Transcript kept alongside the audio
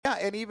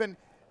Yeah, and even,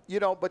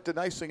 but the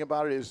nice thing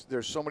about it is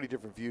there's so many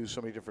different views,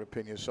 so many different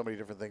opinions, so many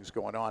different things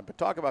going on. But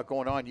talk about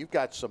going on, you've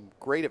got some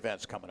great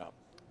events coming up.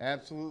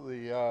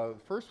 Absolutely. The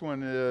first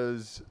one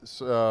is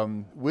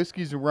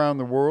Whiskeys Around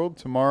the World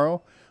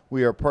tomorrow.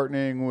 We are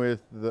partnering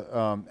with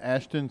the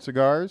Ashton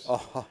Cigars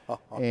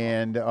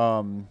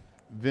and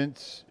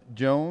Vince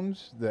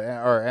Jones,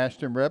 our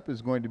Ashton rep,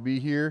 is going to be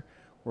here.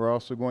 We're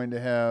also going to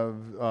have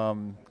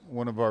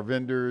one of our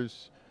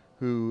vendors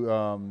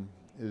who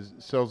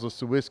sells us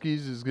the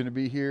whiskeys is going to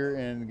be here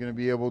and going to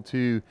be able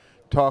to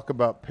talk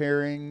about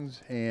pairings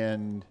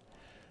and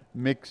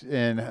mix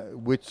and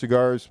which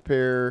cigars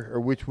pair or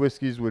which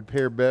whiskeys would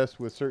pair best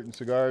with certain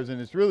cigars. And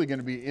it's really going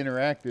to be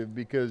interactive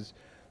because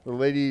the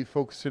lady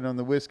focusing on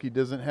the whiskey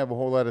doesn't have a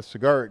whole lot of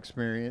cigar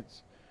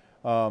experience.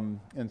 And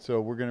so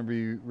we're going to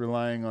be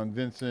relying on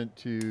Vincent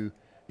to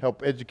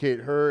help educate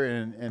her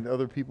and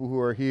other people who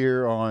are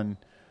here on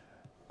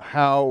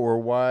how or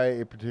why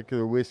a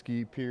particular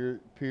whiskey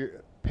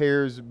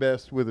pairs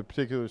best with a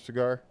particular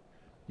cigar.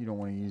 You don't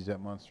want to use that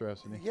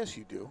monstrosity. Yes,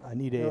 you do. I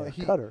need a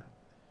cutter.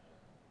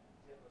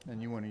 And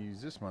you want to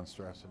use this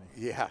monstrosity.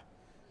 Yeah.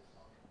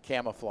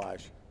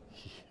 Camouflage.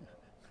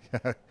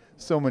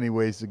 So many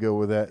ways to go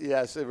with that.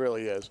 Yes, it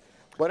really is.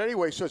 But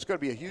anyway, so it's going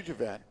to be a huge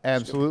event.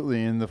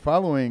 Absolutely. And the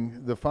following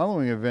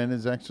event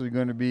is actually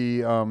going to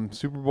be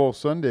Super Bowl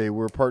Sunday.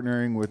 We're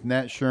partnering with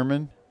Nat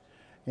Sherman,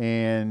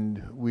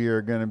 and we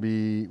are going to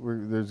be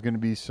there's going to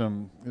be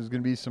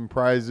some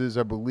prizes.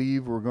 I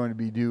believe we're going to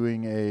be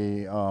doing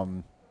a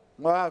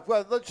well,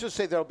 let's just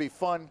say there'll be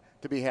fun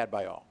to be had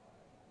by all.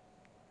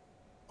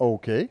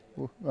 Okay.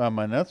 Am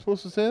I not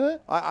supposed to say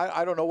that?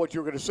 I don't know what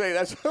you were going to say.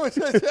 That's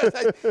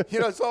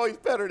it's always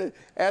better to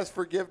ask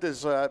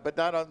forgiveness, but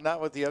not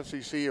with the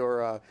FCC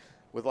or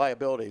with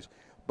liabilities.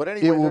 But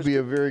anyway, it will be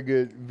a very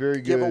good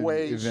event.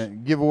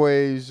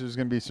 Giveaways. There's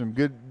going to be some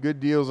good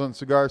deals on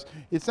cigars.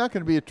 It's not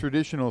going to be a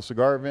traditional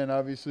cigar event,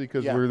 obviously,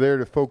 because we're there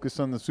to focus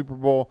on the Super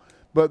Bowl.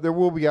 But there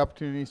will be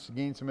opportunities to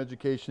gain some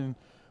education.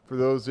 For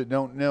those that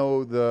don't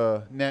know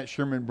the Nat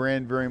Sherman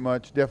brand very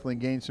much, definitely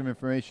gain some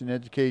information,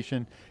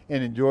 education,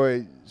 and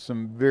enjoy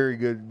some very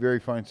good, very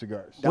fine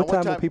cigars. Now,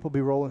 what time will people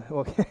be rolling?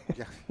 Okay.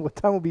 What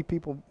time will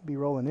people be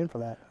rolling in for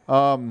that?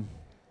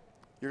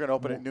 You're going to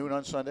open at noon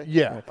on Sunday?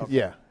 Yeah, okay.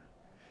 Yeah.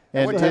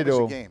 And what time is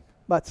the game?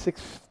 About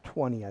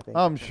 6:20, I think.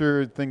 I'm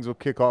sure things will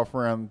kick off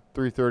around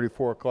 3:30,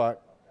 4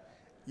 o'clock.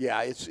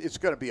 Yeah, it's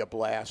going to be a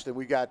blast. And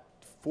we got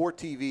 4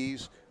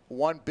 TVs,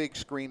 one big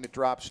screen that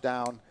drops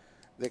down.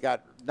 They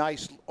got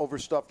nice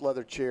overstuffed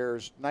leather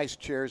chairs, nice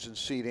chairs and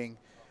seating,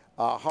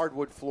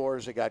 hardwood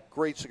floors. They got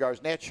great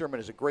cigars. Nat Sherman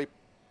is a great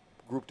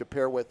group to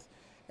pair with,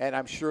 and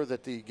I'm sure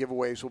that the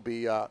giveaways will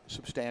be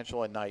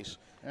substantial and nice.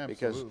 Absolutely.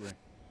 Because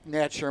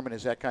Nat Sherman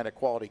is that kind of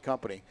quality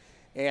company.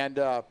 And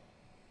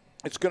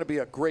it's going to be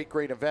a great,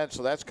 great event,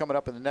 so that's coming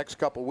up in the next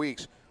couple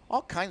weeks.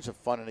 All kinds of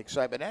fun and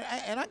excitement.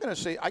 And I'm going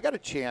to say I got a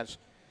chance.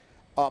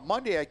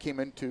 Monday I came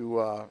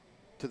into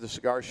to the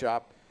cigar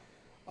shop.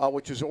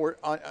 Which is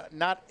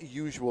not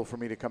usual for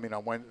me to come in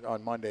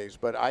on Mondays,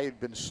 but I had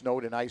been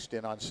snowed and iced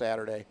in on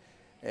Saturday,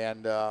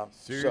 and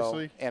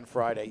seriously, and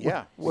Friday.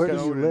 Yeah, where do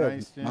you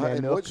live?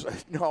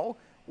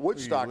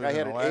 Woodstock. I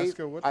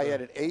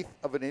had an eighth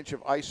of an inch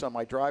of ice on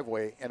my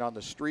driveway, and on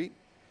the street,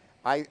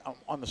 I'm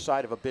on the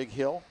side of a big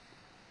hill.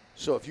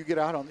 So if you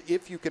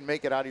can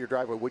make it out of your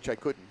driveway, which I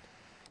couldn't,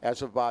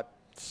 as of about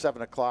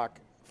 7 o'clock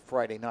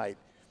Friday night,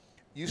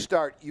 you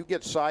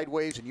get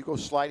sideways and you go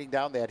sliding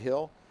down that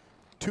hill.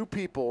 2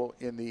 people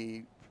in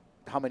the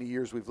how many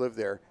years we've lived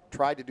there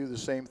tried to do the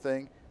same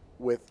thing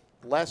with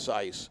less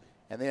ice,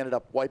 and they ended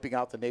up wiping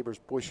out the neighbors'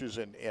 bushes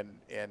and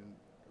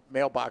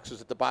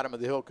mailboxes at the bottom of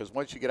the hill, because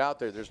once you get out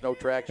there, there's no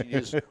traction.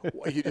 You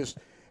just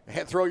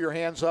throw your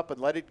hands up and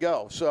let it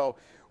go. So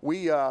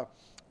we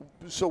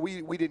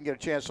didn't get a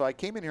chance. So I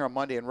came in here on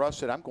Monday, and Russ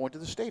said, I'm going to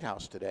the State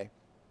House today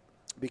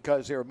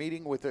because they were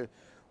meeting with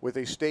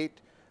a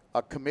state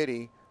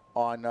committee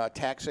on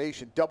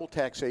taxation, double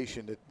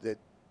taxation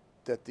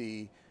that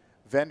the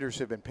vendors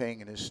have been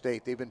paying in his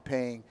state. They've been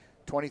paying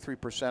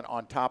 23%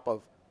 on top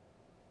of,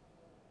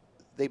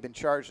 they've been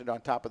charged it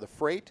on top of the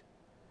freight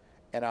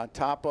and on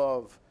top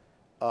of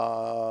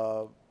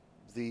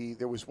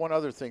there was one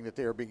other thing that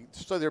they're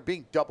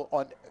being double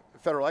on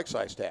federal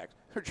excise tax.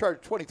 They're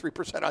charged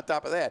 23% on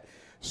top of that.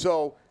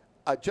 So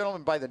a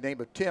gentleman by the name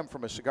of Tim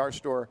from a cigar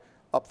store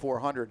up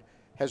 400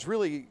 has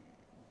really,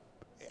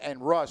 and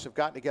Russ have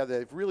gotten together.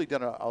 They've really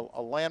done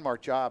a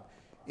landmark job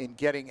in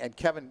getting, and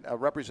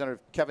Representative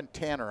Kevin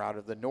Tanner out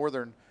of the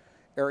northern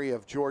area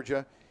of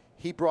Georgia,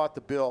 he brought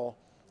the bill,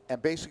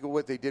 and basically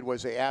what they did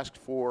was they asked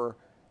for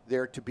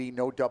there to be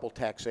no double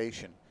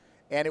taxation.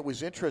 And it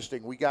was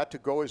interesting. We got to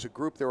go as a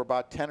group. There were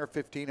about 10 or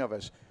 15 of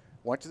us.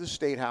 Went to the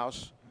State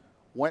House,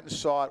 went and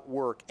saw it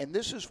work. And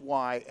this is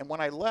why, and when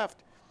I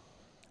left,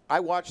 I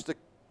watched the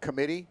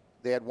committee.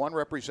 They had one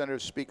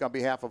representative speak on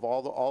behalf of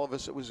all of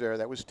us that was there.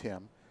 That was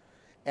Tim.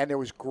 And there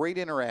was great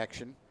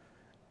interaction,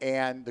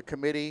 and the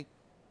committee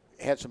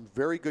had some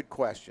very good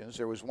questions.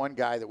 There was one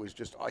guy that was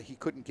just he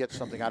couldn't get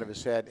something out of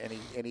his head,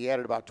 and he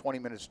added about 20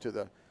 minutes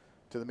to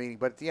to the meeting.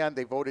 But at the end,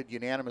 they voted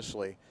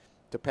unanimously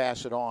to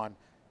pass it on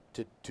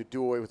to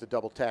do away with the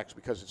double tax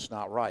because it's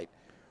not right.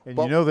 And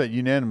but, you know that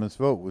unanimous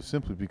vote was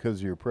simply because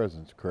of your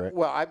presence, correct?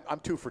 Well, I'm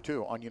 2 for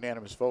 2 on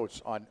unanimous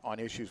votes on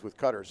issues with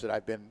cutters that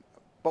I've been.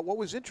 But what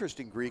was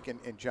interesting, Greek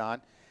and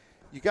John,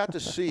 you got to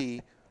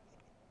see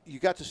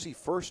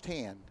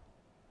firsthand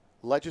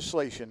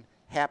legislation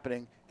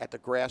happening at the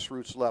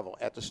grassroots level,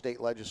 at the state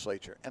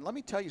legislature. And let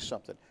me tell you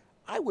something.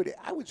 I would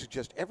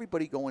suggest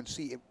everybody go and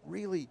see. It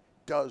really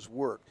does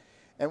work.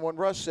 And when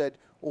Russ said,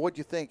 well, what do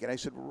you think? And I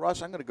said,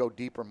 Russ, I'm going to go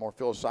deeper and more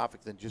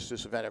philosophic than just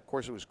this event. Of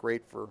course, it was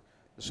great for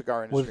the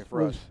cigar industry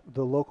for us. Was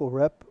the local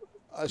rep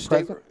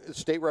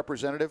state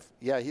representative?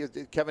 Yeah,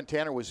 Kevin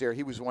Tanner was there.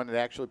 He was the one that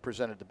actually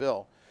presented the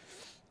bill.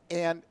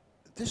 And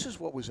this is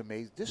what was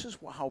amazing. This is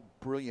how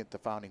brilliant the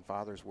Founding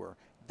Fathers were.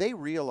 They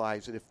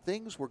realized that if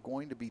things were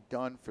going to be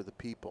done for the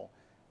people,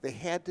 they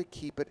had to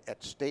keep it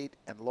at state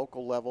and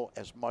local level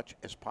as much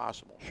as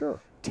possible. Sure.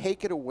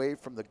 Take it away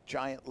from the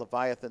giant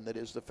leviathan that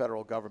is the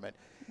federal government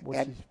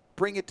and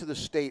bring it to the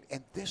state.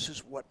 And this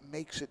is what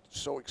makes it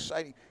so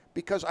exciting,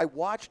 because I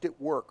watched it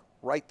work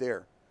right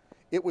there.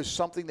 It was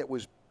something that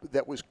was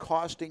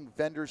costing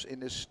vendors in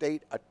this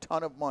state a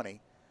ton of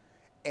money,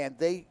 and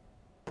they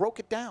broke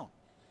it down,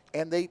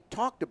 and they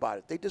talked about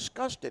it. They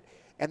discussed it.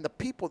 And the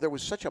people, there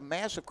was such a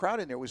massive crowd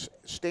in there, it was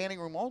standing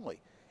room only,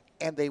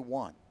 and they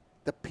won.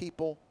 The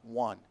people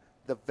won.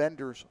 The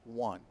vendors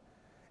won.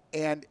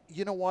 And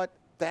you know what?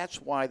 That's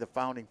why the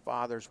Founding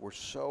Fathers were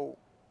so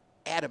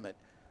adamant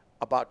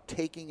about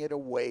taking it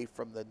away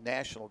from the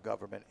national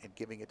government and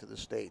giving it to the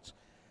states.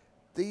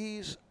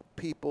 These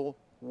people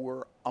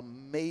were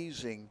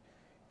amazing,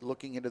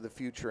 looking into the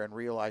future and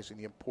realizing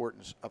the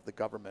importance of the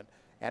government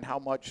and how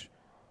much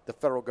the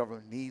federal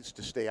government needs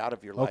to stay out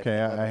of your life.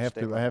 Okay, I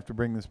have to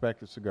bring this back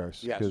to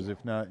cigars, Yes. because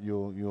if not,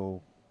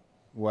 you'll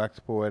wax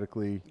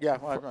poetically. Yeah,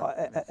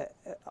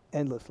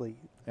 endlessly.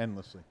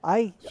 Endlessly.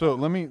 So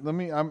let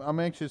me. I'm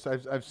anxious. I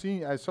was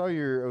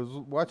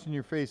watching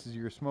your face as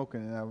you were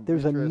smoking, and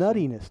there's a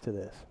nuttiness to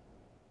this.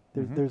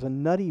 There's a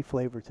nutty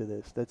flavor to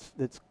this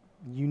that's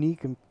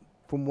unique and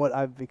from what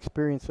I've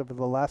experienced over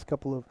the last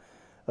couple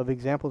of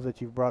examples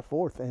that you've brought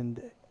forth,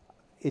 and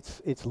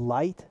it's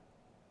light.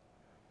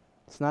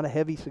 It's not a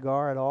heavy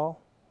cigar at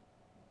all.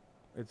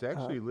 It's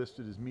actually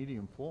listed as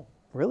medium full.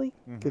 Really?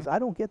 Because I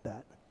don't get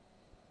that.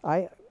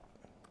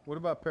 What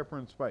about pepper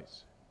and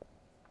spice?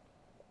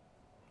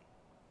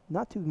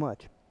 Not too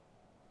much.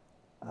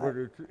 But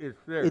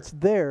it's there. It's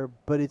there,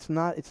 but it's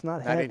not heavy.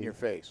 not in your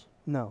face.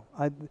 No.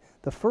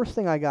 The first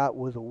thing I got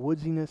was a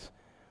woodsiness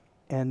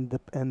and the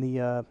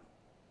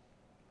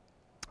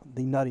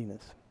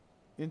nuttiness.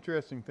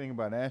 Interesting thing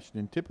about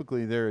Ashton,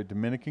 typically they're a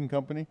Dominican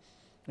company,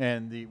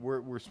 and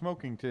we're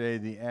smoking today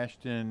the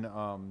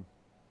Ashton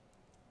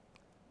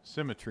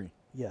Symmetry.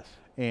 Yes.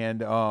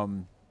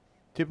 And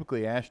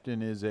typically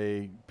Ashton is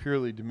a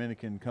purely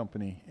Dominican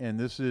company, and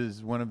this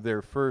is one of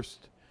their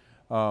first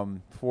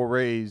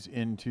forays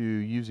into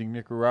using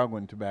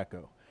Nicaraguan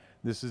tobacco.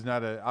 This is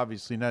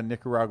obviously not a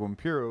Nicaraguan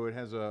Puro. It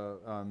has a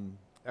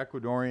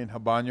Ecuadorian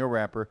Habano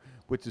wrapper,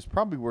 which is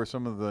probably where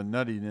some of the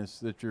nuttiness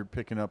that you're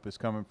picking up is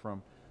coming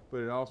from.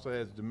 But it also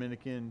has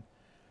Dominican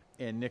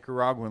and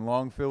Nicaraguan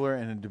long filler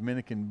and a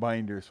Dominican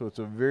binder. So it's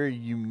a very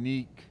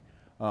unique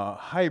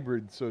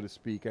hybrid, so to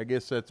speak. I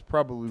guess that's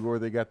probably where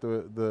they got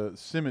the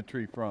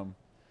symmetry from.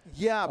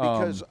 Yeah,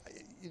 because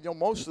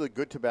most of the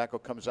good tobacco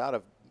comes out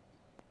of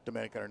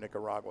Dominican or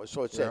Nicaragua.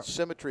 So it's that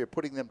symmetry of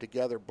putting them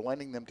together,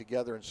 blending them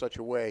together in such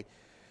a way.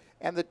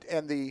 And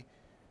the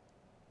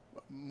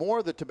more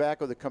of the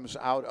tobacco that comes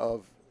out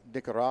of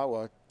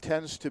Nicaragua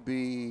tends to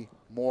be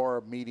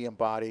more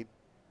medium-bodied,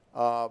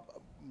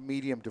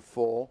 medium to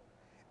full.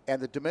 And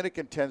the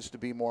Dominican tends to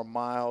be more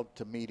mild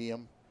to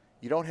medium.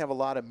 You don't have a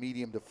lot of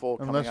medium to full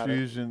coming out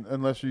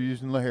unless you're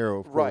using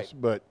Ligero, of course. Right.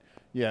 But,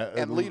 yeah.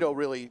 And Lido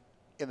really,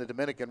 in the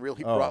Dominican,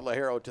 really brought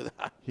Ligero to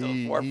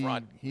the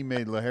forefront. He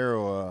made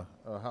Ligero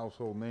a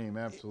household name,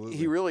 absolutely.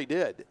 He really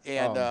did.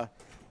 And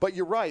but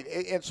you're right.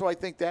 And so I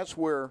think that's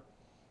where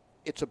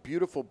it's a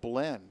beautiful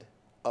blend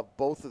of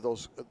both of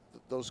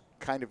those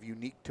kind of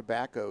unique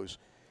tobaccos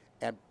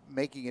and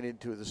making it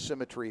into the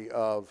symmetry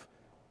of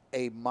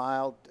a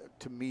mild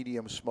to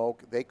medium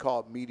smoke. They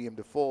call it medium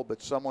to full,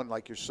 but someone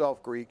like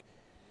yourself, Greek,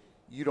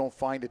 you don't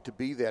find it to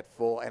be that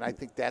full, and I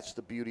think that's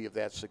the beauty of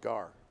that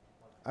cigar.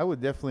 I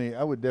would definitely.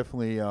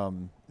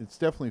 It's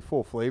definitely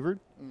full flavored.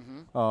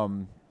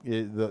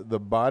 The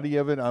body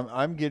of it,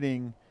 I'm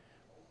getting.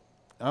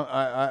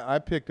 I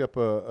picked up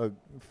a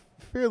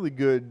fairly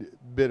good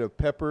bit of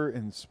pepper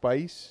and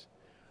spice.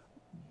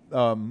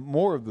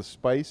 More of the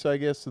spice, I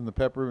guess, than the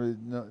pepper.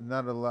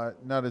 Not a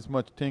lot, not as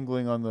much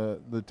tingling on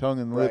the tongue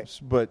and lips,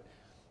 but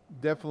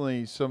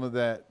definitely some of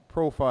that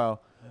profile.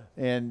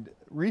 And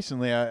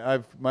recently,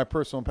 my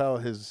personal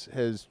palate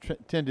has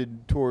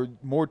tended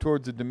more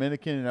towards the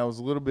Dominican, and I was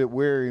a little bit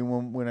wary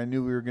when I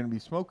knew we were going to be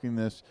smoking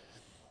this.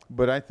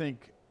 But I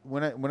think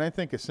when I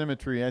think of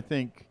symmetry, I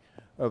think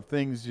of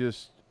things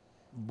just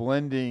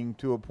blending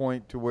to a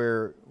point to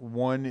where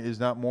one is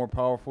not more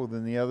powerful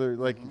than the other,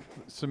 like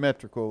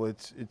symmetrical.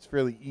 It's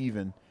fairly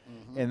even,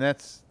 and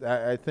that's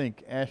I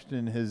think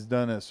Ashton has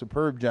done a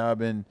superb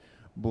job in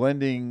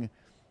blending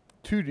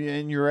two.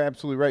 And you're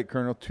absolutely right,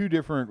 Colonel. Two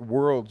different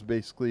worlds,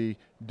 basically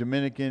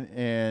Dominican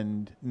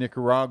and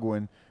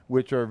Nicaraguan,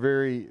 which are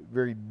very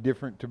very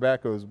different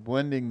tobaccos.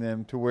 Blending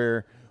them to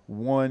where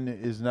one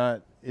is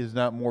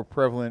not more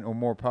prevalent or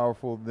more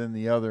powerful than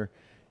the other,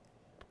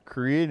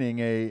 creating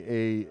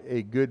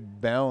a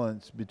good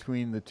balance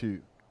between the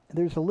two.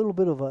 There's a little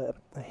bit of a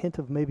hint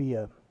of maybe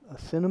a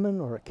cinnamon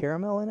or a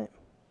caramel in it.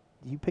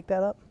 Do you pick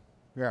that up?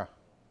 Yeah.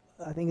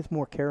 I think it's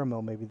more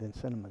caramel maybe than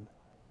cinnamon.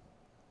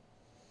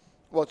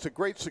 Well, it's a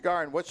great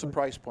cigar, and what's the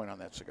price point on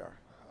that cigar?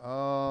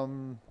 I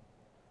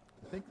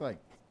think like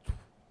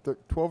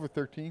 12 or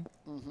 13.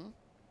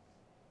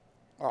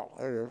 Oh,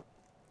 there it is.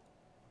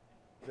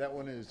 That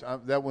one is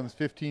that one's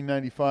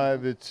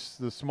 $15.95. It's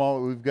the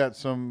small. We've got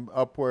some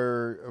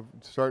upward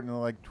starting at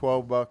like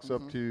 $12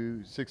 up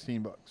to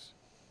 $16.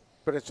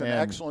 But it's an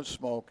excellent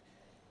smoke,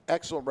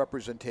 excellent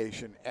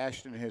representation.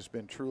 Ashton has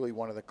been truly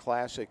one of the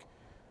classic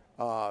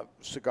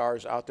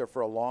cigars out there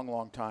for a long,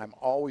 long time.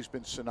 Always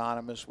been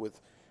synonymous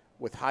with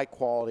high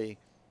quality,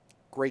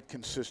 great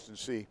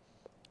consistency,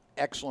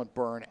 excellent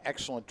burn,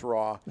 excellent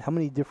draw. How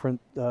many different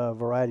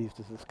varieties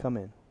does this come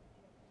in?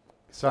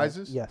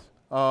 Sizes? Yes.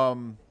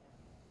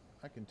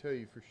 I can tell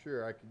you for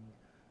sure. I can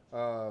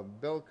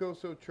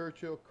Bellicoso,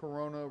 Churchill,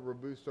 Corona,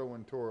 Robusto,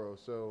 and Toro.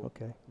 So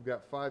we've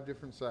got 5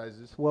 different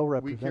sizes. It's well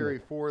represented. We carry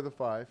 4 of the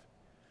 5.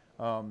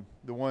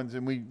 The ones,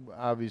 and we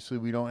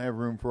don't have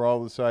room for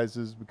all the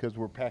sizes because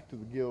we're packed to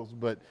the gills,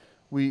 but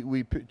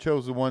we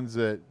chose the ones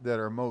that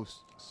are most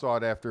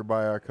sought after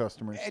by our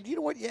customers. And you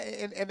know what? Yeah,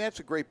 and that's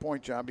a great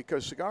point, John,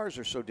 because cigars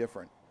are so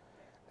different.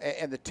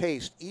 And the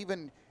taste,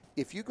 even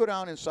if you go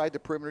down inside the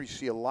perimeter, you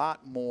see a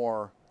lot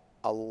more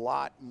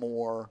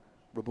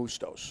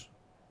Robustos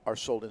are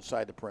sold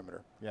inside the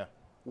perimeter. Yeah.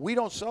 We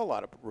don't sell a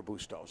lot of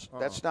Robustos.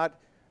 That's not,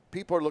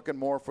 people are looking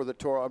more for the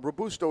Toro.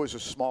 Robusto is a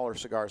smaller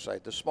cigar size.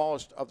 The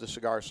smallest of the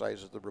cigar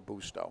size is the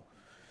Robusto.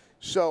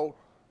 So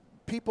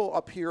people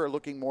up here are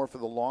looking more for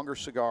the longer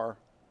cigar.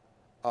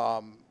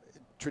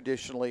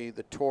 Traditionally,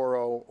 the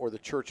Toro or the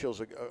Churchill's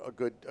a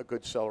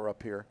good seller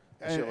up here.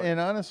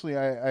 And honestly,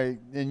 I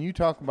you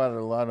talk about it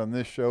a lot on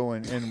this show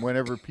and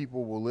whenever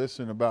people will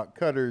listen about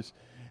cutters.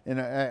 And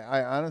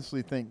I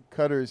honestly think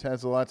cutters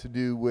has a lot to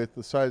do with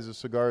the size of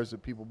cigars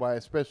that people buy,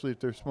 especially if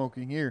they're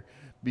smoking here,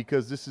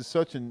 because this is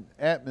such an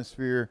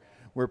atmosphere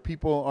where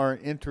people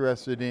aren't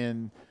interested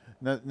in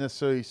not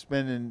necessarily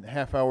spending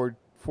half hour,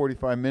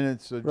 45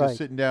 minutes of just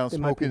sitting down,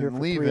 smoking and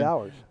leaving. 3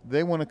 hours.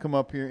 They want to come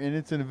up here, and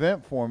it's an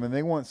event for them, and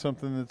they want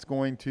something that's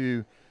going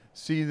to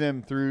see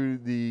them through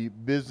the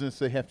business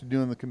they have to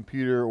do on the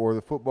computer or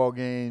the football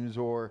games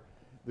or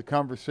the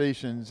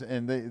conversations,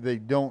 and they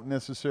don't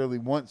necessarily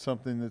want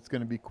something that's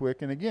going to be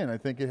quick. And again, I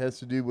think it has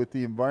to do with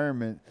the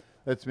environment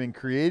that's been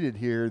created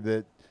here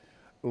that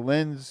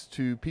lends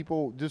to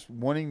people just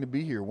wanting to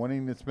be here,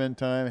 wanting to spend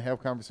time,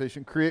 have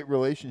conversation, create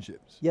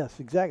relationships. Yes,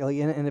 exactly,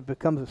 and it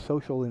becomes a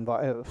social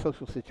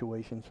social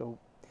situation. So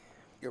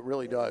it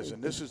really does.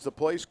 And this is the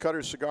place,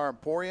 Cutter's Cigar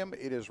Emporium.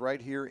 It is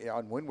right here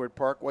on Windward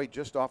Parkway,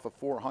 just off of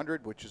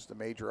 400, which is the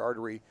major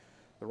artery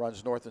that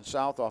runs north and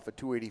south off of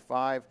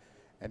 285.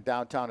 And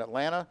downtown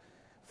Atlanta.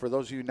 For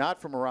those of you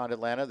not from around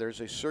Atlanta, there's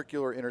a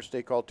circular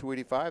interstate called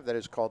 285 that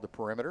is called the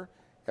Perimeter.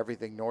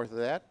 Everything north of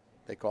that,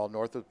 they call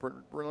north of the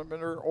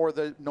Perimeter or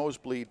the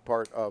nosebleed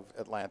part of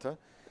Atlanta.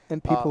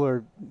 And people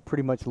are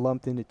pretty much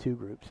lumped into 2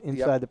 groups,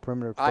 inside the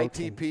perimeter.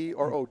 ITP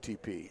or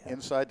OTP,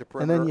 inside the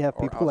perimeter. And then you have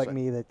people like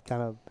me that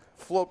kind of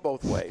float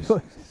both ways.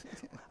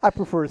 I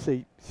prefer to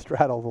say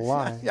straddle the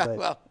line. Yeah,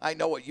 well, I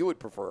know what you would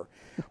prefer.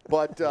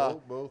 But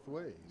float both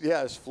ways.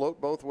 Yes, float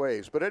both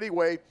ways. But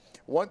anyway,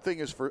 one thing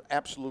is for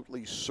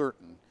absolutely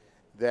certain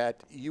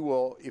that you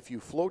will, if you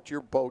float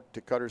your boat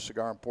to Cutter's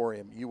Cigar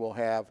Emporium, you will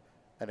have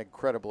an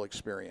incredible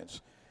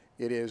experience.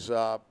 It is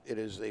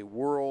a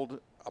world,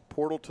 a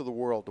portal to the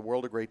world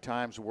of great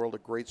times, the world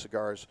of great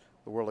cigars,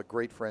 the world of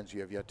great friends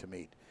you have yet to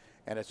meet.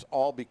 And it's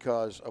all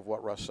because of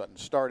what Russ Sutton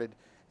started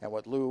and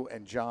what Lou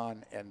and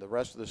John and the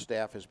rest of the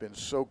staff has been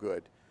so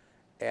good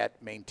at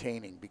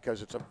maintaining,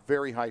 because it's a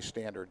very high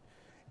standard,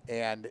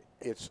 and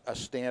it's a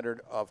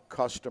standard of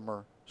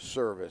customer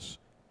service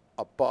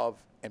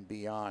above and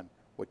beyond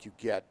what you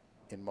get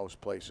in most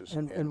places.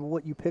 And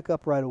what you pick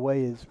up right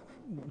away is,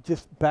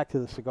 just back to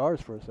the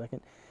cigars for a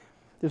second,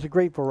 there's a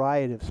great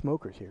variety of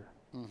smokers here.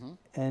 Mm-hmm.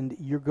 And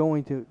you're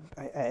going to,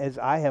 as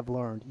I have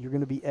learned, you're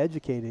going to be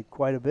educated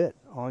quite a bit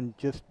on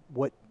just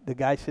what the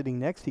guy sitting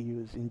next to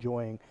you is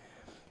enjoying,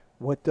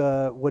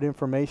 what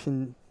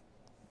information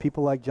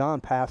people like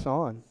John pass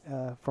on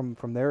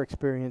from their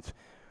experience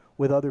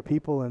with other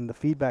people and the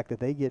feedback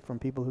that they get from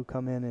people who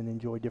come in and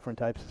enjoy different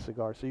types of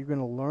cigars. So you're going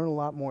to learn a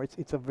lot more.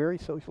 It's a very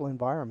social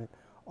environment,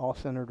 all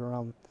centered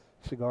around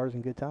cigars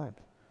and good times.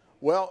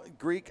 Well,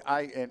 Greek,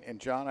 and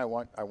John, I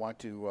want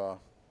to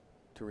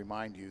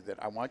remind you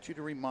that I want you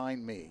to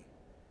remind me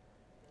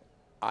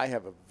I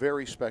have a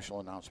very special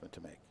announcement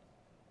to make.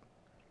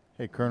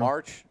 Hey, Colonel.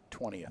 March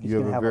 20th. You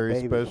have gonna a have a very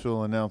baby.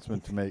 special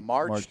announcement to make.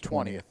 March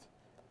 20th.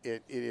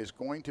 It is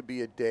going to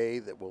be a day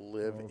that will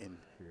live in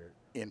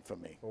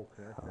infamy.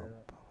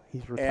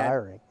 He's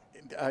retiring.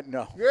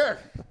 No. Yeah.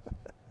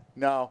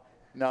 No.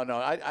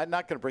 I'm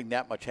not going to bring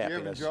that much You have a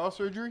happiness. jaw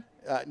surgery?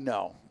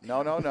 No.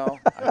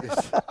 I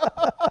just,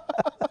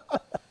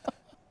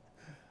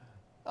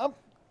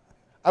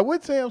 I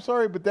would say I'm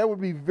sorry, but that would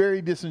be very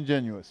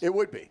disingenuous. it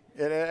would be.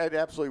 It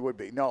absolutely would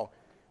be. No.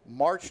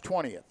 March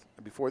 20th.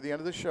 Before the end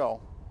of the show,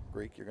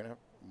 Greek, you're going to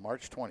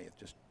March 20th.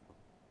 Just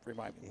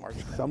remind me. March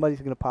 20th. Somebody's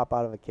going to pop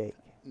out of a cake.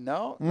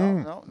 No.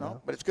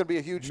 But it's going to be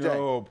a huge day.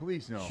 No,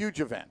 please no.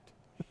 Huge event.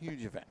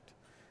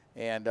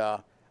 And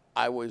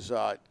I was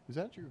Is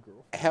that your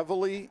girl?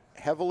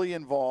 heavily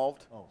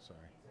involved. Oh, sorry.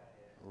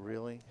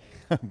 Really?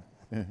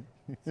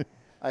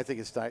 I think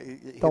it's time.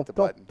 Hit the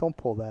button. Don't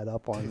pull that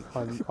up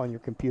on your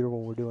computer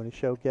when we're doing a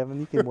show, Kevin.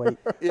 You can wait.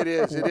 It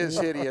is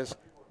hideous.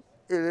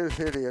 It is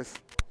hideous.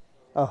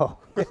 Oh.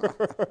 It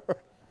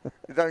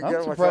doesn't I'm get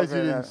much surprised you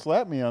other than didn't that.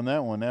 slap me on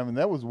that one. I mean,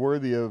 that was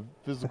worthy of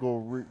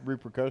physical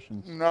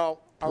repercussions. No.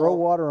 Throw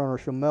water on her,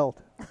 she'll melt.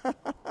 I'm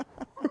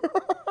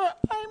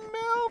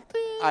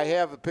melting. I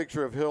have a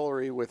picture of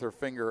Hillary with her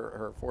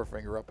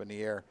forefinger up in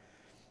the air,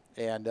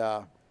 and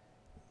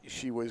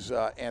she was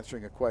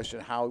answering a question: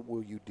 how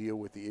will you deal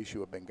with the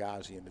issue of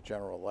Benghazi in the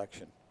general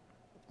election?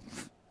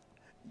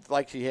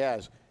 Like she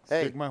has.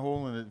 Stick my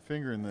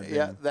finger in the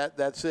Yeah, damn-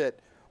 that's it.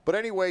 But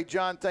anyway,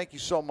 John, thank you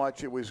so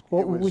much. It was.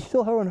 Well, it was we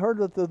still haven't heard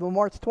of the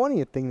March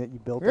 20th thing that you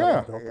built. Yeah.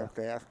 up. you have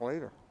to ask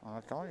later.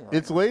 I'll tell you.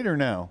 It's later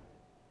now.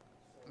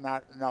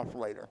 not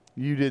later.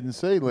 You didn't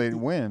say later.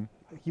 When?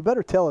 You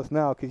better tell us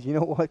now, because you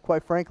know what?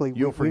 Quite frankly,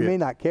 You'll we may forget.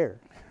 not care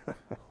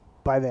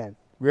by then.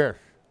 Yes.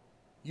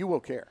 You will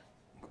care.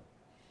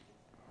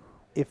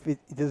 If it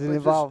does it But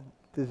involve?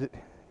 Does it?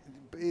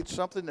 It's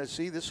something to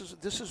see. This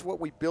is what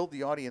we build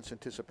the audience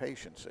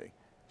anticipation. See,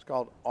 it's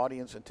called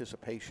audience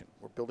anticipation.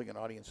 We're building an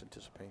audience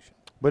anticipation.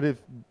 But if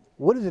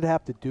What does it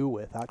have to do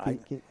with? How can,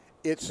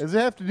 It's. does it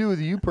have to do with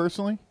you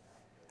personally?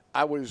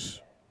 I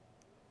was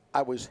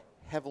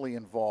heavily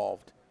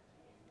involved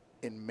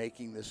in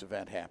making this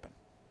event happen.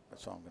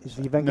 That's all I'm going to is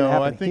say. the event going to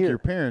No, happen I think here? your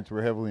parents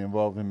were heavily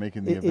involved in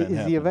making the event Is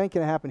happen. the event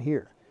going to happen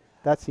here?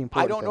 That's the I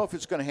important. don't know thing. if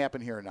it's going to happen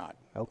here or not.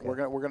 Okay. We're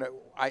gonna.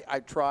 I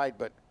tried,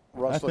 but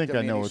Russ I looked think at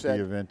I me know and he what said,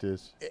 the event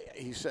is.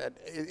 He said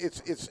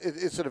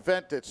it's an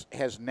event that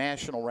has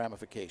national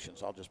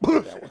ramifications. I'll just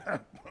put it that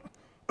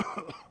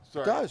way.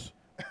 Sorry. Does.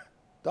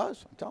 I'm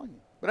telling you.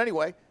 But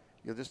anyway,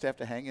 you'll just have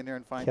to hang in there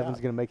and find Kevin's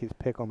out. going to make his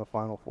pick on the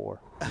Final Four,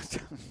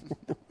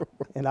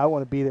 and I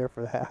want to be there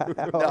for that.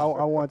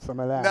 I want some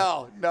of that.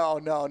 No.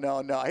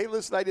 Hey,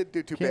 listen, I didn't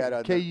do too bad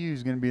on KU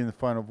is going to be in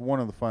one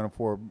of the final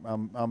four.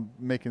 I'm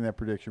making that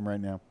prediction right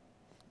now.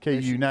 KU,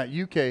 Michigan. not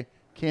UK,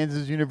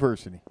 Kansas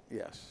University.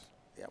 Yes.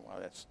 Yeah, well,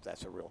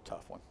 that's a real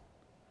tough one.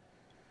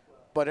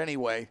 But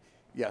anyway,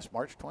 yes,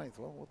 March 20th.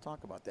 Well, we'll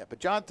talk about that. But,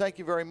 John, thank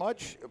you very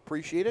much.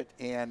 Appreciate it.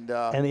 And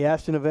And the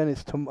Ashton event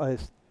is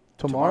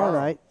tomorrow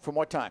night, From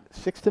what time?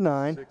 6 to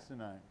 9. 6 to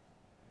 9.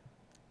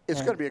 It's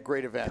And going to be a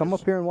great event. Come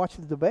up here and watch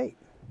the debate.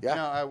 Yeah.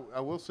 Now, I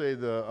will say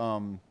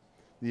the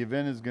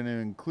event is going to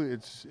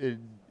include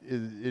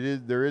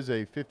there is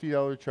a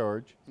 $50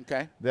 charge.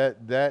 Okay.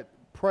 That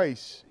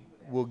price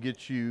will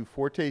get you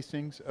 4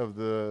 tastings of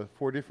the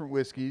 4 different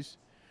whiskeys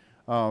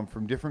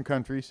from different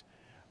countries.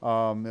 It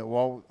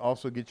will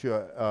also get you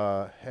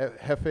a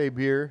Hefe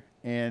beer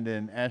and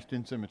an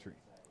Ashton Symmetry.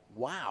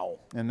 Wow.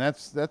 And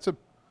that's a That's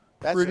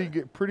pretty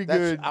That's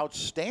good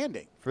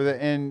outstanding. for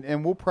the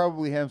and we'll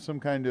probably have some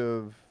kind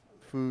of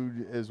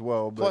food as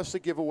well. But Plus the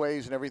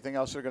giveaways and everything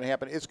else that are going to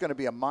happen. It's going to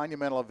be a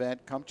monumental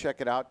event. Come check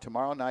it out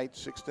tomorrow night,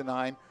 6 to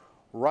 9,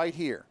 right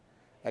here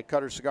at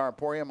Cutter's Cigar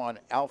Emporium in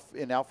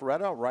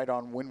Alpharetta, right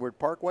on Windward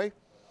Parkway.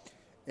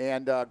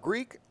 And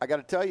Greek, I got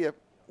to tell you,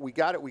 we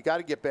got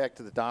to get back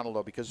to the Donald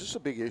though, because this is a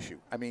big issue.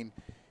 I mean,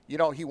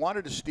 he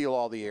wanted to steal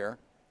all the air.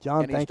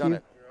 John, and he's thank done you.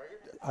 it.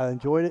 I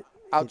enjoyed it.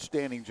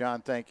 Outstanding,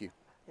 John. Thank you.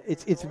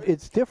 It's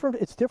different.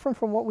 It's different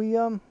from what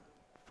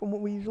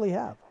we usually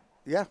have.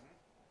 Yeah.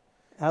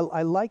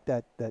 I like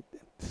that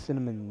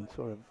cinnamon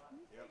sort of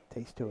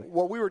taste to it.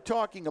 Well, we were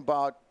talking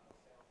about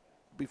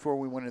before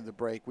we went into the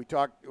break. We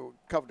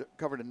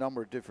covered a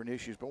number of different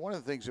issues, but one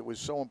of the things that was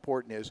so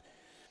important is,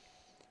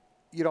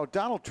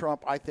 Donald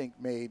Trump, I think,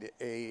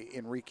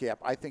 in recap,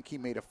 I think he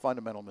made a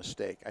fundamental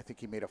mistake. I think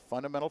he made a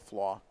fundamental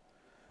flaw,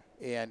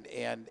 and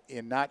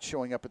in not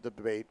showing up at the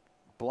debate,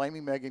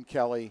 blaming Megyn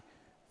Kelly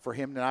for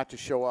him not to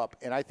show up.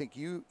 And I think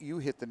you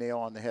hit the nail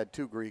on the head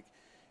too, Greek,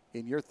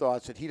 in your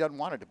thoughts that he doesn't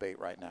want to debate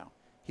right now.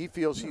 He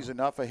feels he's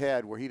enough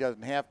ahead where he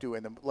doesn't have to,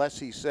 and the less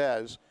he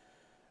says,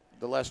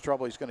 the less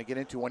trouble he's going to get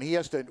into. When he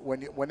has to,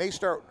 when they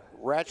start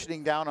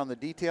ratcheting down on the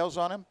details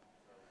on him,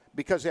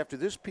 because after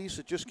this piece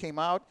that just came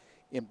out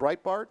in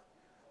Breitbart,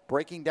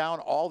 breaking down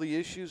all the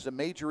issues, the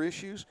major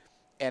issues,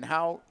 and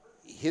how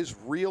his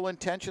real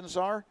intentions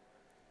are,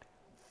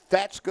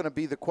 That's going to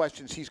be the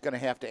questions he's going to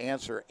have to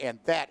answer, and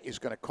that is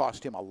going to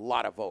cost him a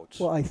lot of votes.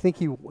 Well, I think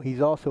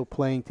he's also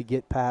playing to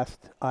get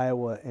past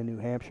Iowa and New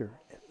Hampshire.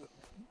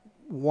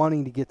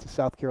 Wanting to get to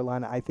South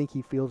Carolina, I think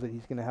he feels that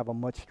he's going to have a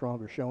much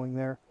stronger showing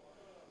there.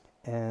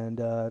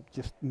 And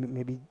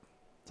maybe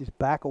just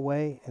back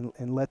away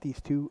and let these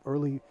two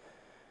early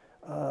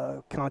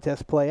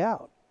contests play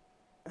out.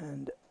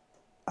 And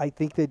I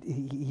think that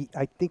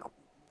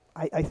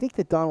I think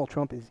that Donald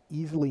Trump is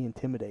easily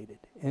intimidated,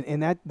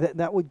 and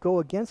that would go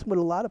against what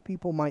a lot of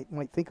people might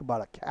think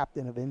about a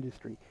captain of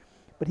industry.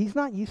 But he's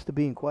not used to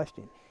being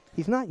questioned.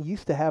 He's not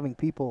used to having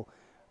people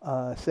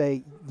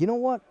say, you know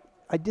what,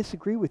 I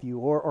disagree with you,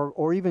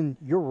 or even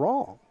you're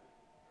wrong.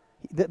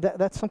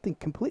 That's something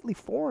completely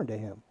foreign to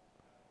him.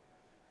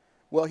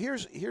 Well,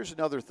 here's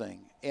another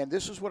thing, and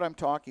this is what I'm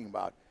talking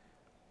about.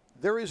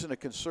 There isn't a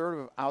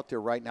conservative out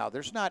there right now.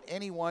 There's not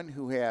anyone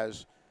who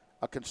has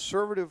a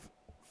conservative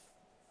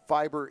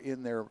fiber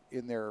in their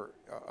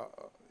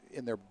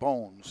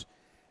bones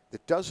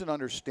that doesn't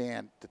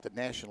understand that the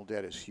national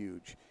debt is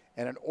huge.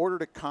 And in order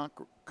to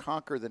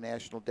conquer the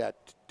national debt,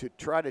 to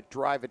try to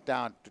drive it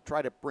down, to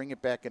try to bring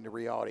it back into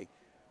reality,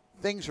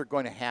 things are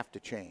going to have to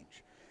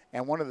change.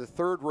 And one of the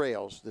third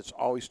rails that's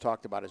always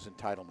talked about is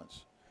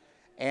entitlements.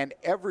 And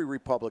every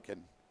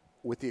Republican,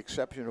 with the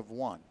exception of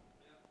one,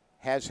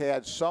 has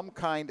had some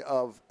kind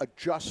of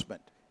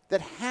adjustment that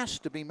has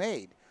to be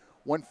made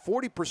when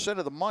 40%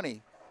 of the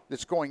money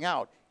that's going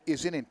out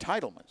is in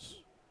entitlements.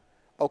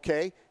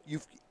 Okay?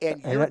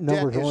 And that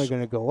number is only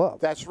going to go up.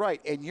 That's right.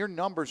 And your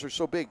numbers are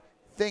so big,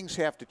 things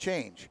have to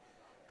change.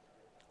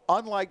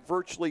 Unlike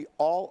virtually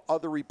all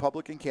other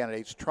Republican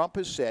candidates, Trump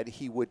has said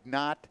he would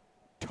not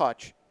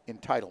touch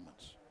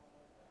entitlements.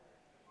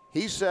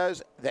 He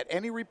says that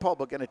any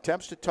Republican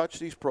attempts to touch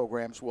these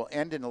programs will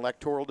end in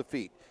electoral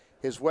defeat.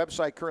 His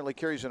website currently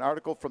carries an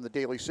article from the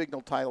Daily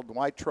Signal titled,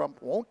 "Why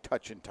Trump Won't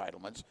Touch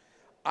Entitlements."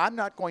 I'm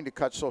not going to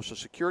cut Social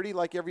Security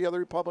like every other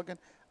Republican.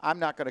 I'm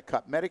not going to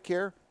cut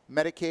Medicare,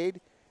 Medicaid.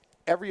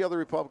 Every other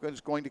Republican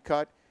is going to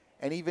cut.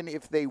 And even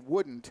if they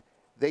wouldn't,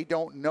 they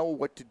don't know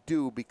what to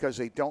do because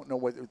they don't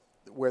know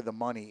where the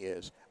money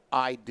is.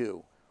 I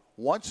do.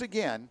 Once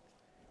again,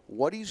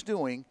 what he's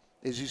doing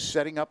is he's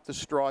setting up the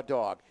straw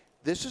dog.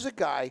 This is a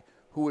guy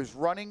who is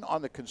running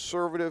on the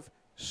conservative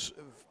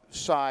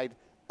side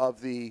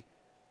of the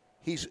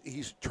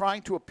he's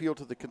trying to appeal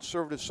to the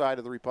conservative side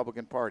of the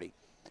Republican Party.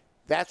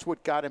 That's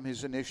what got him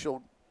his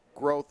initial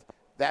growth.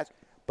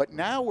 But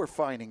now we're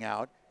finding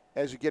out,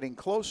 as you're getting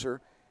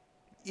closer,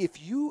 if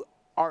you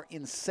are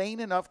insane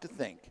enough to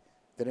think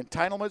that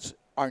entitlements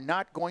are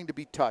not going to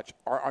be touched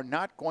or are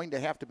not going to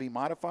have to be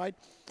modified,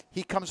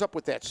 he comes up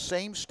with that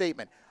same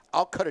statement.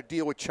 I'll cut a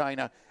deal with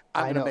China.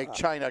 I'm going to make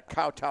China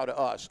kowtow to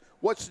us.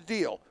 What's the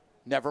deal?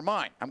 Never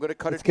mind. I'm going to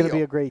cut a deal. It's going to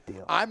be a great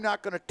deal. I'm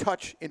not going to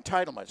touch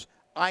entitlements.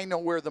 I know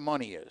where the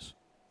money is.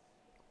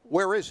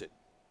 Where is it?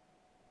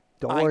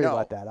 Don't worry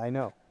about that. I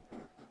know.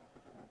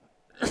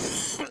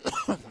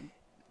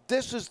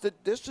 This is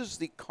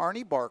the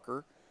Carney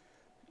Barker,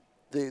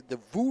 the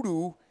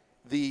voodoo,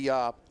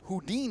 the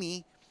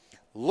Houdini.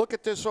 Look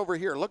at this over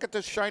here. Look at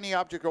this shiny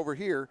object over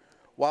here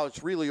while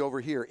it's really over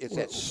here. It's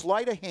that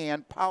sleight of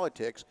hand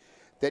politics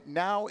that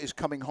now is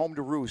coming home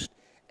to roost.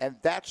 And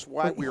that's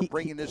why we're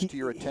bringing this to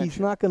your attention. He's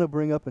not going to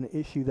bring up an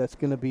issue that's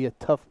going to be a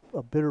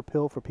bitter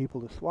pill for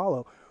people to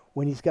swallow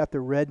when he's got the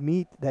red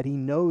meat that he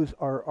knows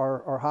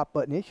are hot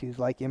button issues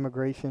like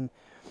immigration,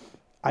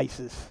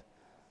 ISIS,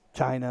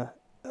 China.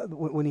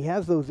 When he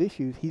has those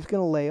issues, he's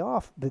going to lay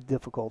off the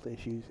difficult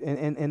issues.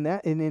 And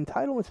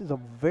entitlements is a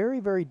very,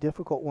 very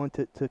difficult one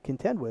to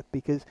contend with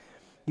because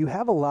you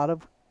have a lot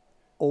of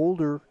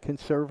older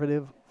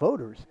conservative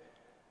voters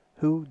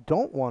who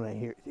don't want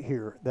to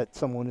hear that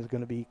someone is going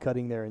to be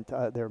cutting their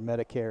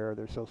Medicare or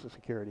their Social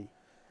Security.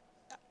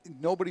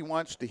 Nobody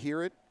wants to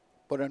hear it,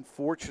 but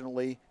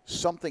unfortunately,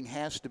 something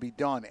has to be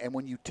done. And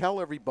when you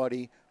tell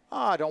everybody,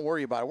 don't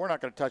worry about it, we're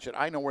not going to touch it,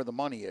 I know where the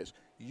money is,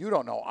 you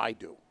don't know, I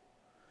do.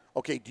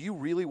 Okay, do you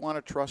really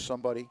want to trust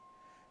somebody?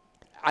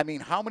 I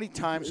mean, how many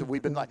times have we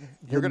been like,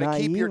 you're going to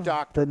keep your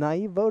doctor? The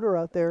naive voter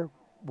out there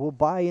will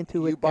buy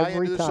into it every time. You buy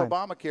into this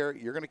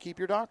Obamacare, you're going to keep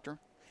your doctor.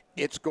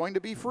 It's going to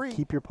be free.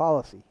 Keep your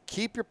policy.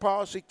 Keep your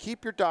policy.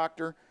 Keep your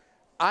doctor.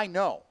 I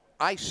know.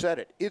 I said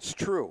it. It's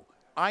true.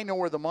 I know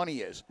where the money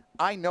is.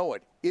 I know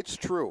it. It's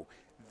true.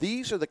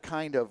 These are the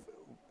kind of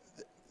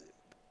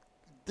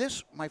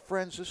this, my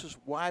friends, this is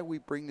why we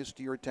bring this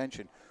to your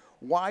attention.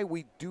 Why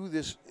we do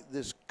this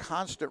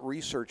constant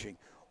researching.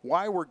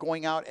 Why we're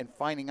going out and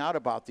finding out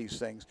about these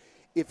things.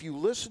 If you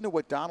listen to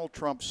what Donald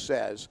Trump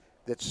says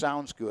that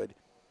sounds good,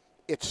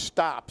 it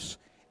stops.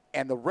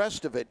 And the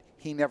rest of it,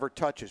 he never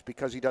touches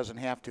because he doesn't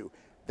have to.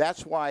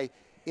 That's why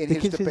in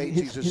his debates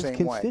he's the same way.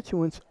 His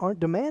constituents aren't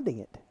demanding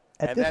it.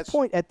 At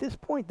this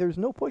point, there's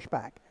no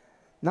pushback.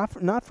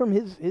 Not from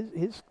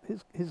his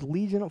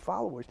legion of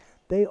followers.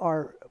 They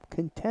are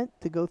content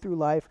to go through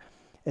life,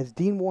 as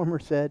Dean Warmer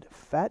said,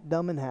 fat,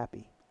 dumb, and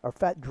happy. Or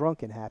fat,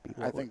 drunk, and happy.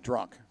 I think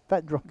drunk.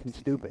 Fat, drunk, and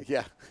stupid.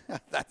 Yeah.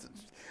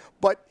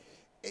 But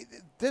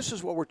this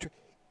is what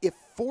If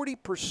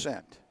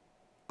 40%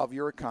 of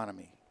your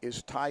economy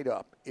is tied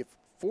up, if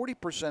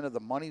 40% of the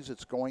monies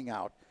that's going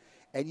out,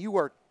 and you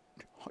are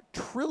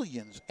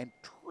trillions and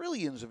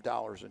trillions of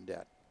dollars in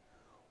debt,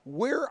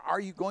 where are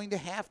you going to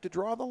have to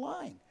draw the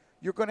line?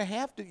 You're going to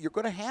have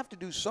to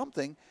do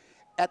something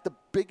at the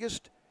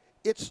biggest.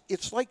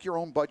 It's like your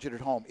own budget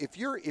at home. If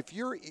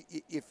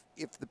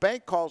the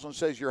bank calls and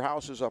says your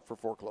house is up for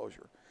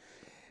foreclosure,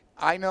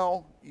 I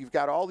know you've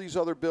got all these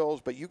other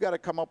bills, but you got to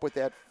come up with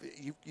that.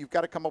 You've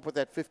got to come up with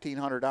that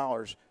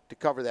 $1,500 to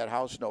cover that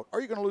house note,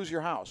 or you're going to lose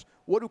your house.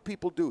 What do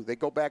people do? They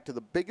go back to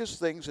the biggest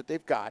things that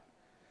they've got,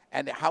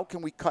 and how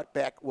can we cut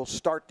back? We'll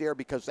start there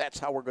because that's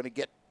how we're going to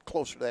get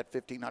closer to that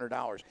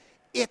 $1,500.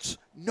 It's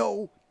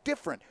no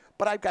different.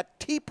 But I've got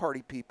Tea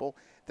Party people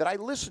that I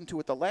listened to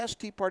at the last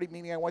Tea Party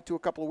meeting I went to a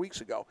couple of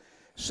weeks ago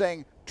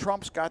saying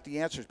Trump's got the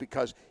answers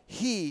because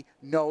he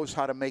knows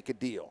how to make a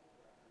deal.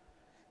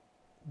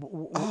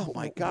 Oh,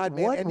 my God,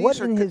 man. What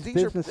in his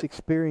business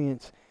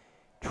experience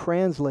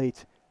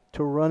translates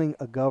to running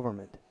a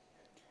government?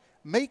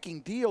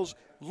 Making deals.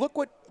 Look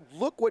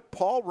what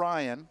Paul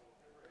Ryan,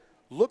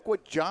 look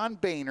what John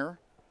Boehner,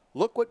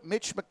 look what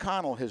Mitch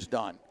McConnell has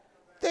done.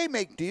 They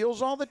make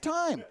deals all the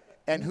time.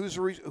 And who's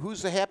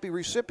the happy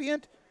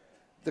recipient?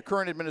 The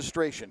current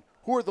administration.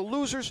 Who are the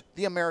losers?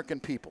 The American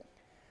people.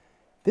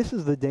 This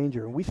is the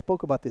danger, and we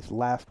spoke about this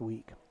last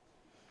week.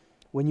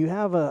 When you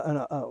have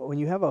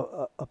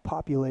a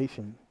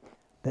population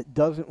that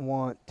doesn't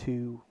want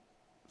to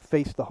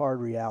face the hard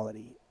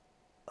reality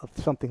of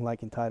something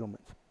like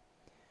entitlements,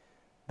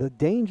 the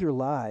danger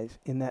lies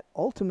in that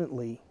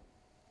ultimately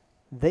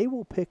they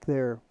will pick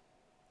their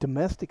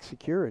domestic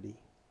security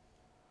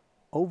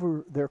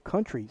over their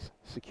country's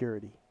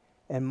security.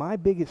 And my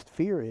biggest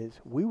fear is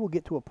we will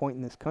get to a point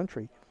in this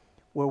country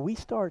where we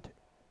start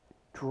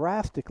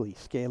drastically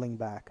scaling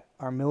back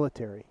our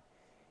military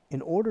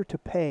in order to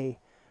pay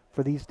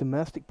for these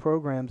domestic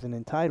programs and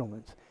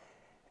entitlements.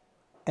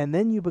 And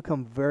then you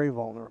become very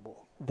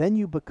vulnerable. Then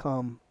you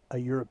become a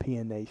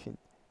European nation.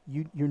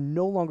 You're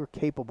no longer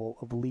capable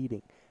of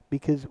leading.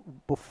 Because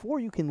before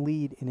you can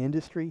lead in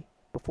industry,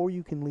 before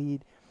you can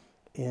lead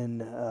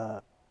in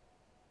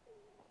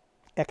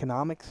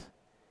economics,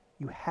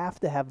 you have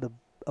to have the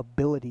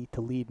ability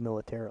to lead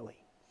militarily.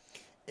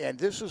 And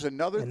this is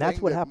another thing. And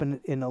that's what happened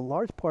in a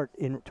large part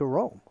to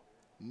Rome.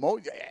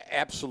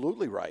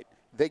 Absolutely right.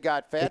 They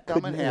got fat,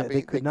 dumb, and happy.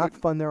 They could not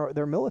fund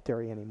their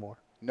military anymore.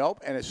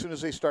 Nope. And as soon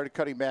as they started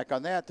cutting back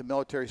on that, the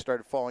military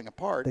started falling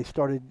apart. They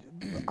started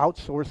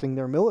outsourcing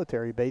their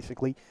military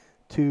basically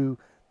to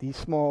these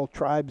small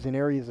tribes in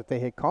areas that they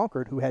had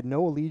conquered who had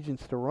no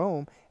allegiance to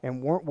Rome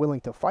and weren't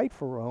willing to fight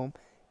for Rome.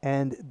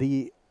 And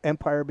the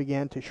empire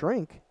began to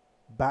shrink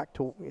back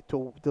to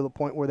the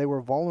point where they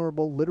were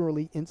vulnerable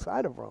literally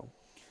inside of Rome.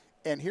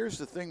 And here's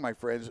the thing, my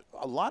friends.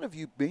 A lot of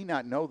you may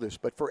not know this,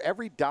 but for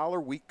every dollar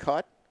we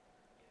cut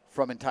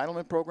from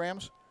entitlement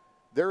programs,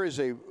 there is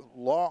a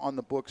law on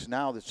the books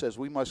now that says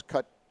we must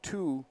cut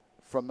 2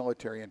 from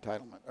military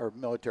entitlement or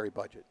military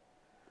budget.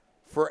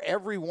 For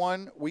every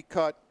one we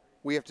cut,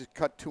 we have to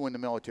cut 2 in the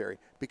military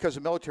because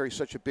the military is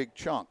such a big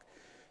chunk.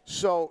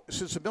 So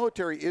since the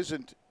military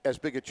isn't as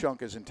big a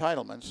chunk as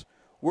entitlements,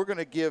 we're going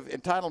to give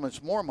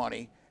entitlements more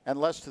money and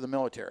less to the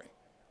military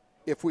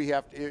if we're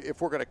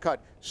going to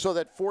cut. So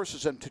that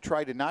forces them to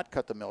try to not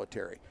cut the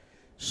military.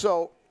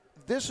 So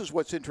this is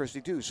what's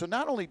interesting too. So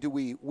not only do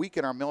we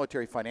weaken our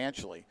military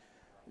financially,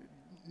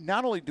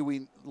 not only do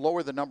we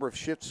lower the number of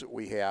ships that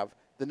we have,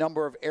 the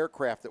number of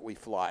aircraft that we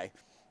fly,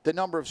 the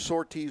number of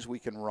sorties we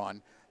can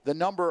run, the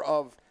number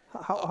of...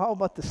 How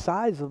about the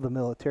size of the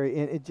military,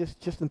 and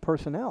just in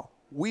personnel?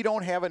 We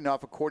don't have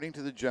enough, according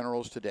to the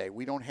generals today,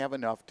 we don't have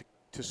enough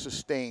to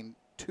sustain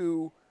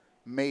 2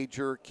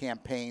 major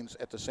campaigns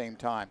at the same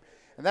time.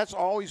 And that's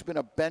always been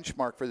a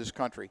benchmark for this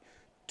country.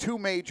 2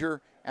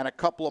 major and a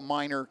couple of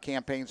minor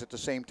campaigns at the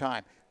same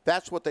time.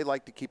 That's what they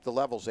like to keep the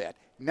levels at.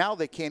 Now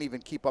they can't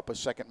even keep up a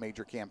second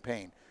major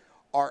campaign.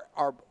 Our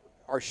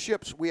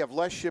ships, we have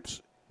less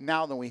ships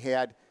now than we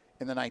had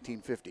in the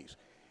 1950s.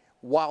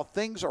 While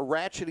things are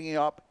ratcheting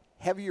up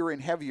heavier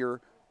and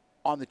heavier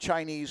on the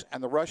Chinese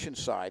and the Russian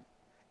side,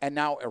 and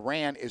now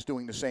Iran is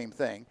doing the same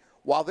thing,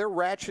 while they're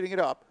ratcheting it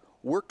up,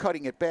 we're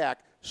cutting it back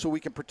so we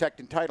can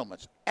protect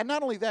entitlements. And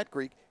not only that,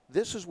 Greek,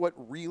 this is what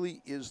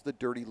really is the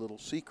dirty little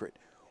secret.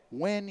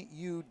 When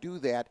you do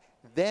that,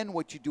 then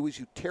what you do is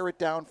you tear it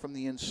down from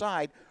the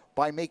inside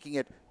by making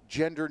it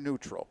gender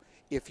neutral.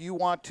 If you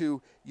want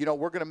to,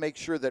 we're going to make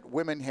sure that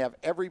women have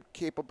every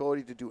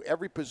capability to do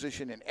every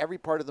position in every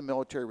part of the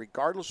military,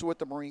 regardless of what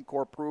the Marine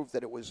Corps proved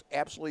that it was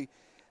absolutely,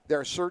 there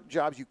are certain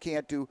jobs you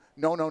can't do.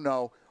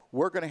 No.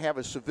 We're going to have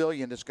a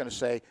civilian that's going to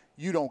say,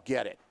 you don't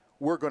get it.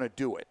 We're going to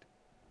do it.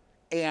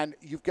 And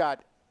you've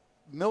got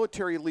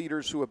military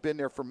leaders who have been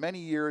there for many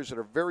years that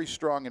are very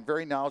strong and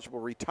very knowledgeable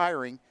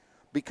retiring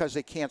because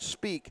they can't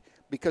speak,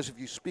 because if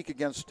you speak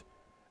against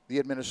the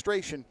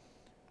administration,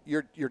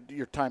 your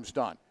time's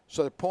done.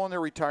 So they're pulling their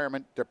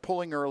retirement. They're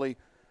pulling early.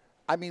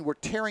 I mean, we're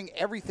tearing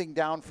everything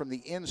down from the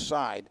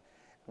inside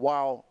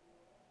while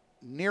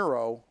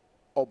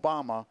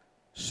Obama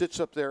sits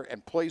up there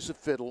and plays the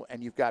fiddle,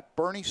 and you've got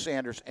Bernie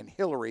Sanders and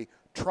Hillary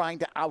trying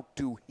to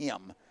outdo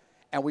him.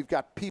 And we've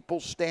got people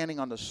standing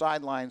on the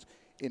sidelines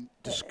in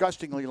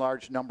disgustingly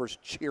large numbers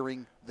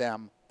cheering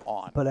them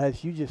on. But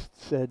as you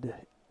just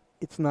said,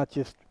 it's not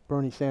just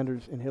Bernie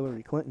Sanders and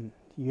Hillary Clinton.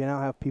 You now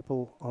have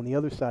people on the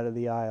other side of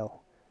the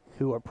aisle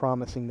who are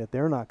promising that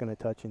they're not going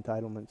to touch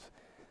entitlements.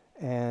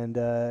 And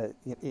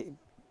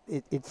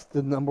it's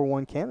the number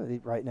one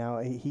candidate right now.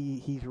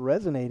 He's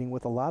resonating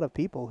with a lot of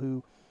people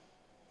who...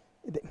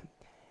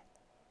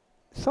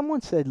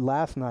 Someone said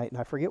last night, and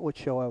I forget what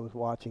show I was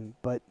watching,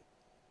 but...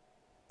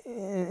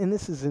 And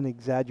this is an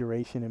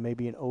exaggeration and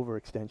maybe an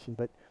overextension,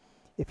 but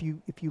if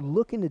you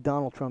look into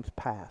Donald Trump's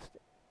past,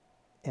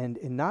 and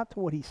not to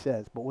what he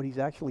says, but what he's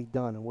actually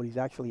done and what he's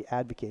actually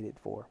advocated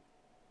for,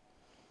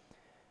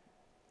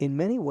 in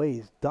many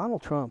ways,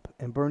 Donald Trump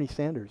and Bernie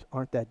Sanders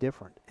aren't that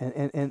different.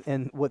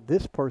 And what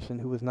this person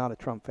who was not a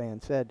Trump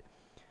fan said,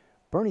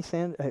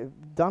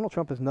 Donald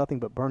Trump is nothing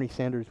but Bernie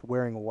Sanders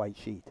wearing a white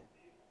sheet,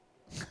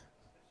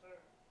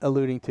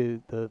 alluding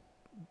to the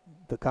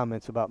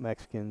comments about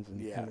Mexicans,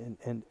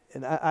 and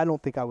I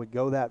don't think I would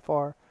go that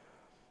far,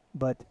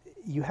 but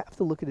you have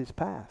to look at his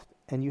past,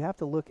 and you have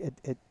to look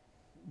at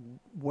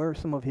where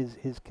some of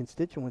his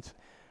constituents,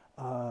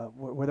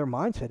 where their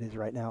mindset is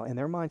right now, and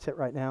their mindset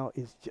right now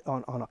is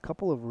on a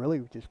couple of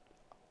really just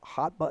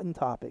hot button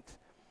topics,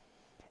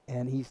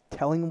 and he's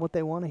telling them what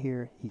they want to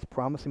hear. He's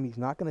promising he's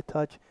not going to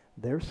touch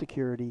their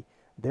security,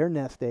 their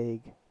nest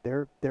egg,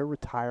 their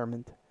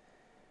retirement,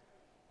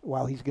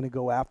 while he's going to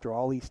go after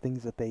all these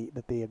things that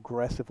they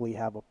aggressively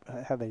have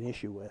an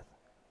issue with.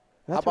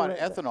 How about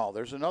ethanol?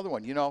 There's another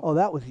one. Oh,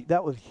 that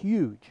was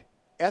huge.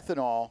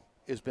 Ethanol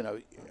has been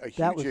a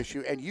huge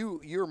issue, and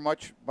you're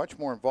much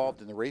more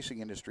involved in the racing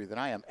industry than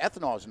I am.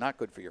 Ethanol is not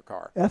good for your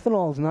car.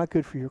 Ethanol is not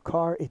good for your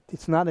car.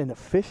 It's not an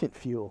efficient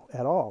fuel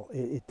at all.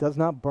 It does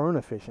not burn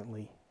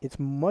efficiently. It's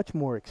much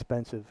more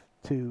expensive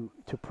to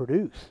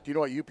produce. Do you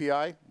know what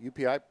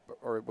UPI,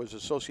 or it was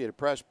Associated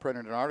Press,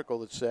 printed an article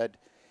that said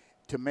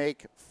to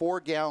make 4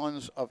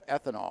 gallons of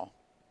ethanol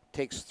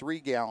takes 3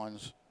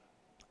 gallons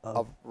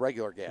of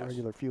regular gas.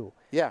 Regular fuel.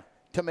 Yeah,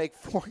 to make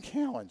 4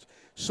 gallons.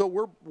 So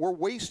we're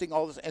wasting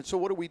all this. And so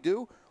what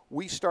do?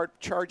 We start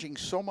charging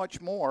so much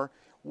more.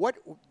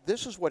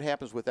 This is what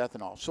happens with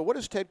ethanol. So what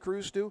does Ted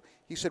Cruz do?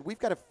 He said, we've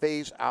got to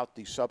phase out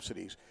these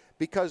subsidies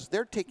because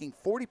they're taking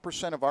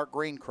 40% of our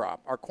corn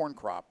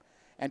crop,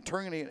 and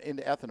turning it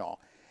into ethanol.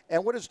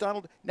 And what does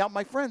Donald... Now,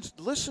 my friends,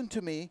 listen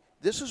to me.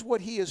 This is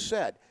what he has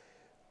said.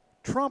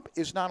 Trump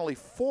is not only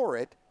for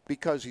it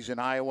because he's in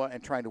Iowa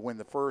and trying to win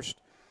the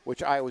first,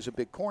 which Iowa's a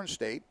big corn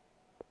state,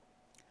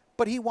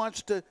 but he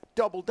wants to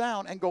double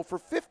down and go for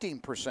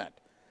 15%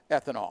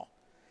 ethanol.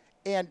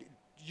 And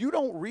you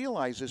don't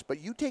realize this,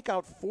 but you take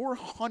out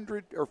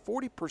 400 or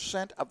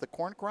 40% of the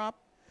corn crop,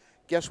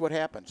 guess what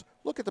happens?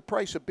 Look at the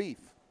price of beef.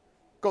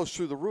 Goes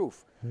through the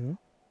roof. Mm-hmm.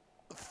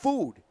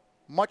 Food,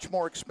 much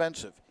more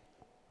expensive.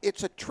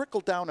 It's a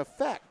trickle-down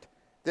effect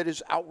that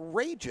is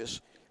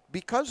outrageous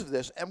because of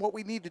this. And what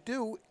we need to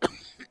do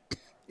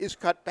is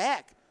cut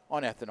back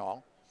on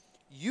ethanol,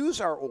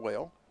 use our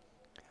oil,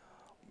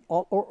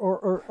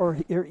 or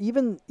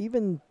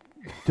even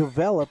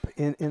develop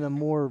in a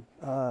more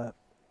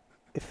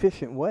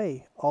efficient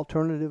way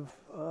alternative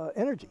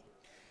energy.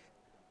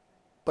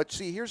 But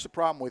see, here's the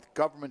problem with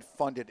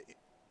government-funded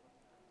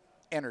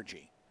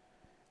energy.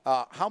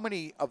 How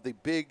many of the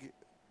big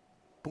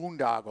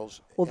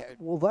boondoggles?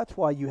 Well, that's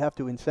why you have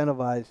to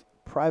incentivize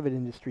private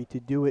industry to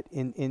do it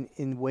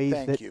in ways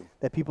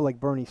that people like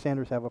Bernie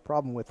Sanders have a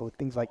problem with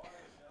things like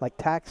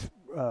tax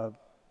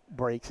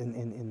breaks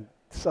and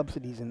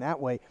subsidies in that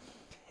way.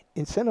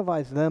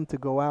 Incentivize them to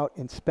go out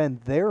and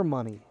spend their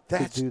money to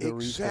do the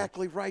research. That's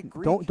exactly right,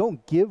 Greg.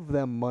 Don't give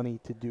them money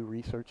to do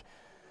research,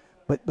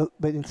 but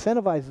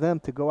incentivize them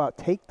to go out,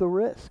 take the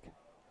risk.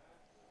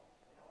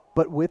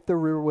 But with the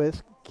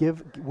risk, give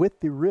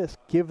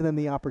them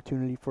the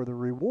opportunity for the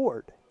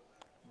reward.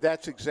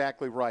 That's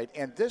exactly right.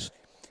 And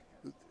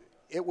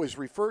it was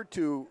referred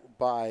to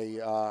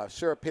by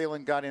Sarah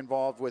Palin got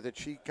involved with it.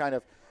 She kind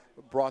of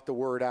brought the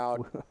word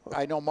out.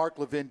 I know Mark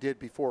Levin did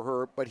before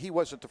her, but he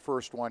wasn't the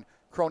first one.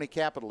 Crony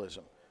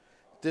capitalism.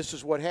 This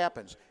is what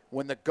happens.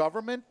 When the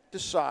government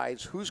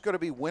decides who's going to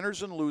be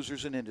winners and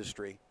losers in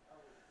industry,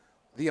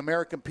 the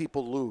American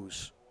people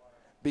lose.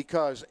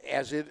 Because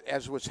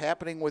as what's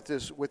happening with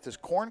this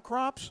corn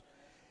crops,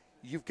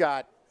 you've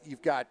got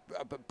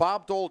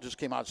Bob Dole just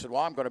came out and said,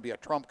 well, I'm going to be a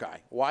Trump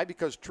guy. Why?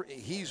 Because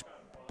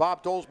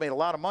Bob Dole's made a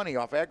lot of money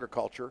off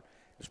agriculture.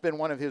 It's been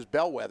one of his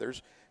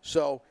bellwethers.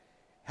 So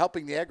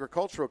helping the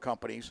agricultural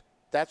companies,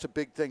 that's a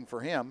big thing for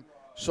him.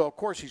 So, of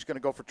course, he's going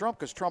to go for Trump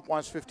because Trump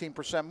wants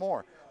 15%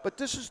 more. But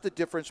this is the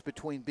difference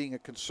between being a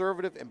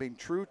conservative and being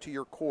true to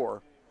your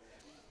core.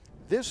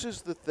 This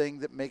is the thing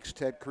that makes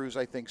Ted Cruz,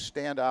 I think,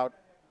 stand out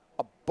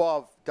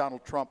above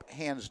Donald Trump,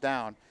 hands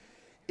down.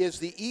 Is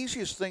the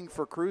easiest thing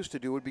for Cruz to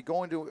do would be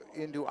going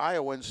into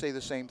Iowa and say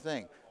the same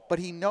thing. But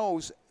he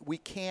knows we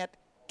can't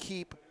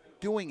keep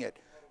doing it.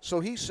 So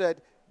he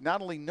said,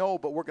 not only no,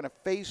 but we're going to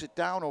phase it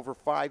down over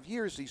 5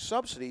 years, these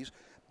subsidies,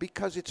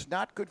 because it's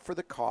not good for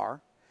the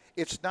car.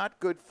 It's not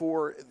good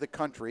for the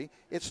country.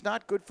 It's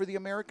not good for the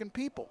American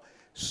people.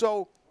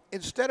 So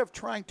instead of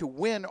trying to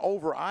win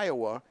over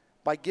Iowa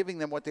by giving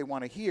them what they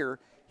want to hear,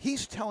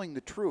 he's telling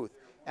the truth.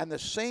 And the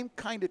same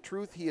kind of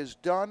truth he has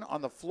done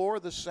on the floor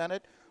of the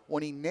Senate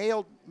when he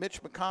nailed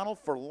Mitch McConnell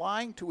for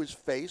lying to his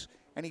face,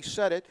 and he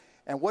said it.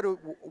 And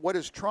what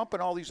does Trump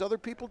and all these other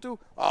people do?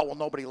 Oh, well,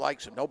 nobody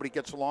likes him. Nobody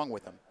gets along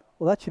with him.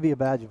 Well, that should be a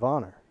badge of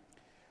honor.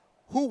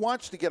 Who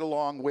wants to get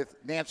along with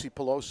Nancy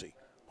Pelosi?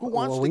 Who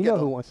wants well, to we get know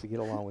who wants to get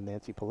along with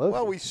Nancy Pelosi.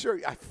 Well, we sure.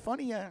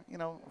 Funny you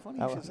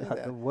should say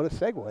that. What a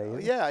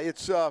segue. Yeah,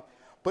 it's.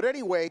 But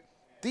anyway,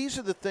 these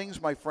are the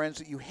things, my friends,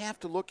 that you have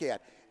to look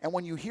at. And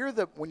when you hear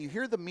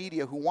the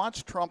media who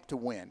wants Trump to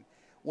win,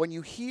 when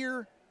you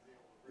hear,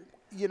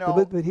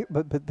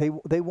 but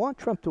they want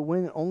Trump to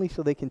win only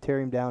so they can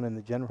tear him down in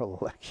the general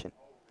election.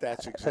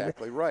 That's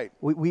exactly right.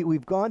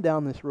 We've gone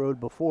down this road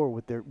before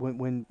with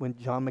when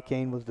John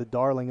McCain was the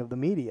darling of the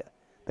media,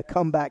 the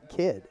comeback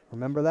kid.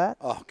 Remember that?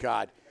 Oh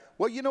God.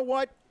 Well, you know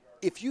what?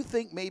 If you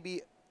think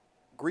maybe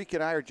Greek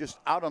and I are just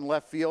out on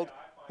left field,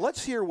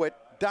 let's hear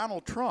what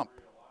Donald Trump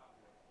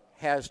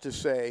has to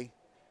say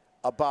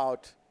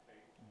about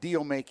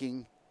deal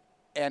making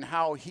and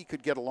how he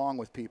could get along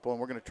with people.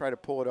 And we're going to try to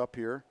pull it up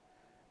here.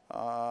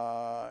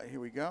 Here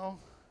we go.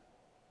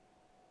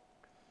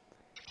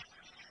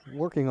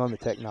 Working on the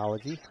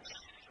technology.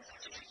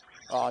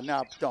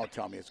 Now don't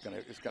tell me it's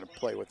going to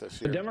play with us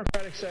here. The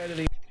Democratic side of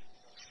the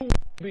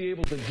be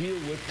able to deal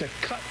with to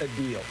cut a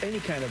deal,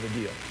 any kind of a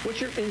deal. What's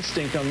your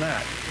instinct on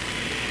that?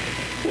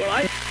 Well,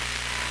 I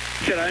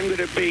think that I'm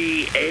going to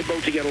be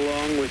able to get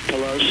along with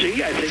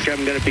Pelosi. I think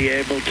I'm going to be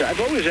able to. I've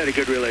always had a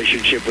good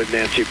relationship with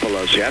Nancy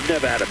Pelosi. I've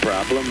never had a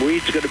problem.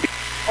 Reid's going to be.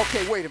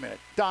 Okay, wait a minute,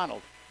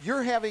 Donald.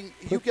 You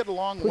get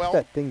along push well. Push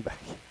that thing back.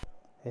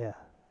 Yeah.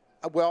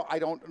 Well, I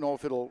don't know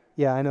if it'll.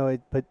 Yeah, I know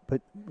it, but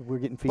we're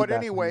getting feedback. But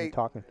anyway, when you're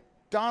talking.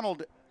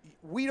 Donald,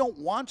 we don't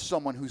want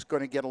someone who's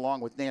going to get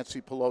along with Nancy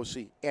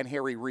Pelosi and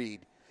Harry Reid.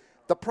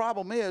 The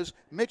problem is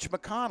Mitch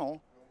McConnell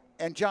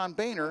and John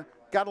Boehner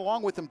got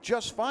along with them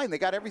just fine. They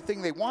got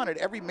everything they wanted.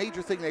 Every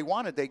major thing they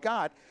wanted, they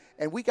got.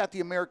 And we got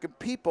the American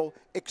people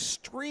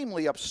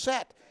extremely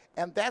upset.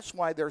 And that's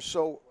why they're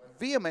so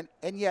vehement.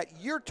 And yet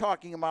you're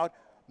talking about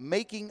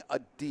making a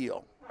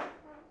deal.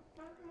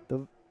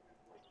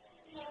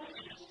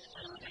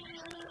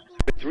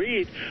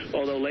 Reid,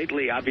 although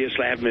lately,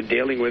 obviously, I haven't been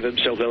dealing with him,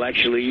 so he'll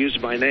actually use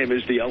my name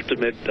as the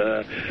ultimate,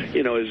 as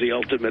the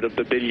ultimate of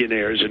the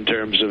billionaires in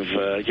terms of,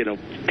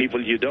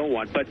 people you don't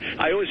want. But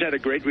I always had a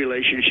great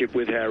relationship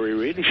with Harry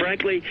Reid, and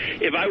frankly,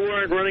 if I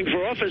weren't running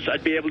for office,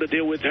 I'd be able to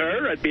deal with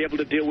her, I'd be able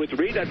to deal with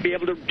Reid, I'd be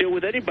able to deal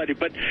with anybody.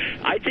 But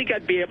I think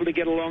I'd be able to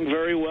get along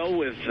very well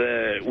with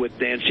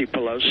Nancy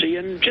Pelosi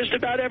and just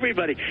about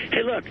everybody.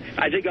 Hey, look,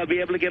 I think I'll be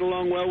able to get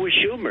along well with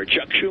Schumer,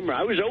 Chuck Schumer.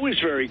 I was always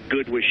very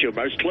good with Schumer.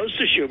 I was close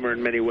to Schumer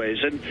in many ways.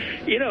 And,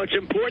 it's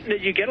important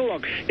that you get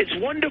along. It's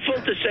wonderful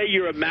to say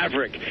you're a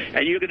maverick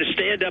and you're going to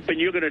stand up and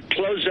you're going to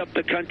close up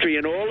the country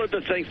and all of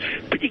the things.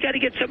 But you got to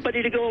get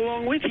somebody to go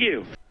along with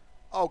you.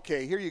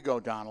 Okay, here you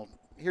go, Donald.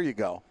 Here you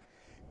go.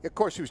 Of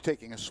course, he was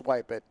taking a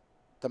swipe at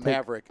the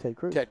maverick,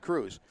 Ted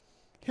Cruz.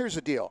 Here's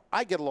the deal.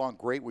 I get along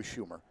great with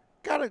Schumer.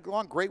 Got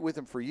along great with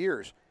him for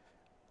years.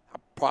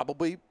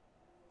 Probably,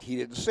 he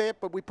didn't say it,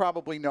 but we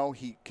probably know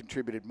he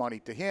contributed money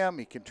to him.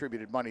 He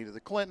contributed money to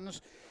the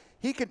Clintons.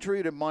 He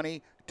contributed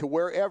money to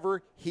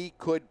wherever he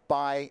could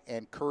buy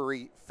and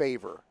curry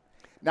favor.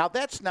 Now,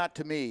 that's not,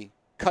 to me,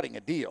 cutting a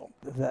deal.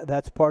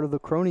 That's part of the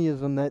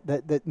cronyism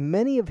that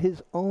many of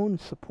his own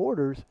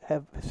supporters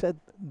have said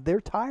they're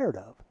tired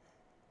of.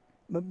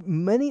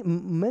 Many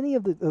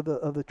of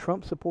the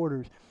Trump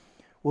supporters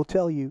will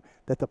tell you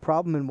that the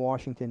problem in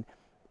Washington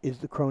is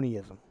the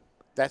cronyism.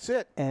 That's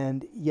it.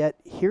 And yet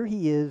here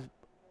he is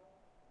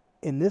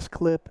in this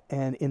clip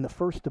and in the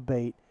first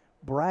debate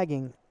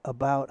bragging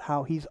about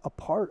how he's a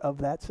part of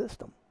that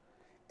system.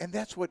 And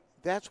that's what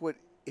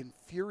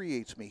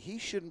infuriates me. He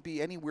shouldn't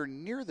be anywhere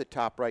near the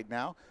top right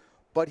now,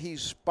 but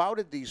he's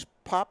spouted these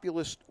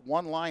populist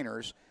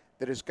one-liners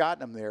that has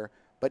gotten him there.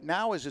 But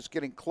now as it's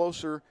getting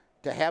closer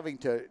to having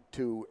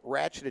to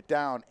ratchet it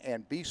down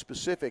and be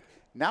specific,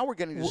 now we're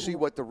getting to see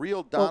what the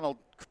real Donald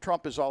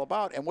Trump is all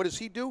about. And what does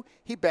he do?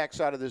 He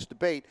backs out of this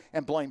debate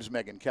and blames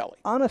Megyn Kelly.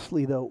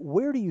 Honestly, though,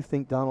 where do you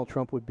think Donald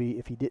Trump would be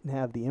if he didn't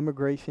have the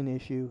immigration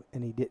issue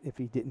and if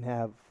he didn't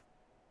have,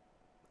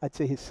 I'd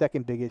say his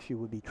second big issue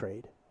would be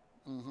trade.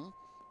 Mm-hmm.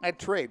 And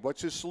trade,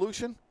 what's his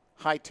solution?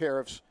 High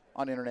tariffs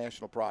on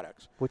international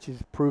products. Which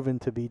is proven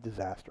to be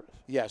disastrous.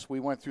 Yes, we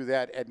went through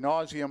that ad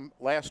nauseum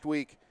last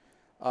week.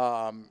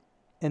 And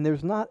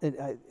there's not,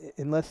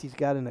 unless he's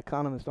got an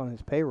economist on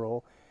his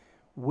payroll,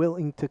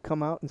 willing to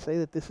come out and say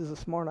that this is a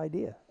smart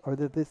idea or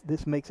that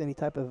this makes any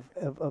type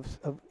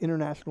of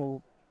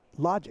international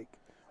logic.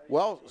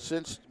 Well,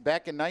 since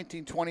back in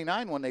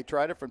 1929 when they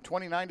tried it from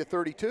 29 to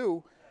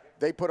 32,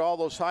 they put all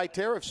those high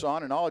tariffs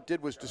on, and all it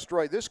did was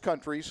destroy this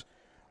country's,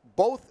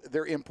 both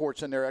their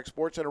imports and their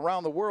exports, and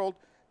around the world,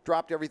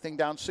 dropped everything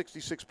down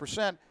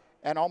 66%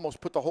 and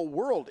almost put the whole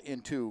world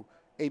into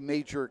a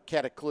major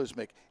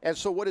cataclysmic. And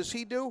so what does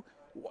he do?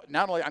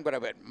 Not only I'm going to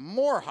bet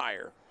more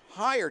higher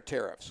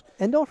tariffs.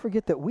 And don't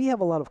forget that we have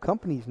a lot of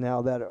companies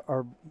now that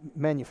are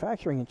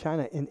manufacturing in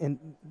China, and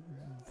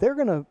they're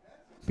going to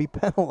be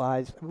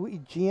penalized.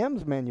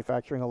 GM's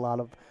manufacturing a lot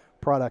of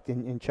product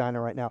in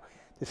China right now.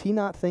 Does he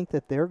not think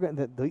that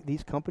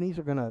these companies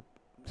are going to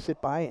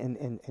sit by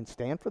and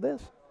stand for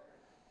this?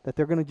 That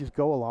they're going to just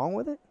go along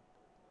with it?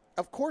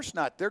 Of course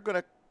not. They're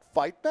going to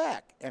fight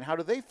back. And how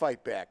do they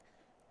fight back?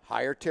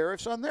 Higher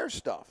tariffs on their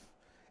stuff.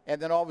 And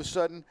then all of a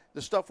sudden,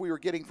 the stuff we were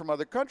getting from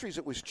other countries,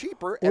 it was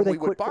cheaper, and we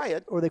would buy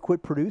it. Or they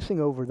quit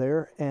producing over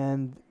there,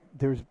 and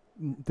there's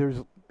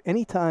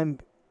anytime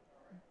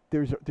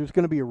there's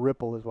going to be a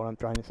ripple, is what I'm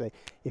trying to say.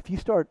 If you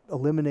start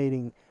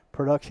eliminating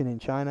production in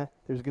China,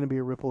 there's going to be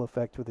a ripple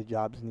effect with the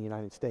jobs in the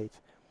United States.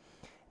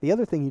 The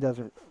other thing he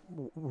doesn't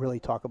really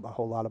talk a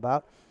whole lot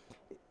about,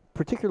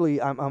 particularly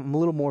I'm a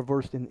little more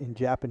versed in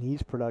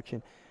Japanese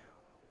production.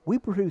 We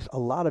produce a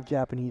lot of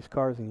Japanese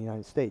cars in the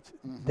United States.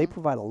 Mm-hmm. They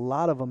provide a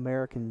lot of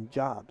American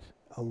jobs.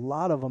 A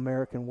lot of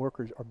American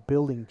workers are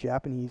building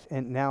Japanese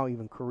and now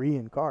even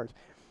Korean cars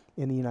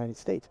in the United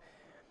States.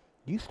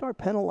 You start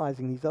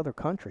penalizing these other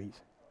countries,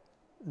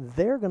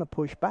 they're going to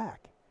push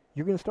back.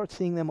 You're going to start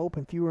seeing them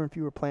open fewer and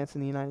fewer plants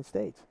in the United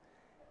States.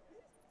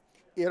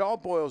 It all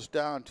boils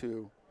down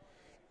to,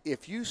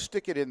 if you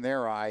stick it in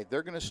their eye,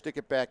 they're going to stick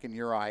it back in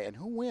your eye, and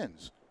who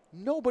wins?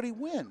 Nobody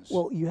wins.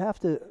 Well, you have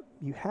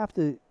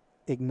to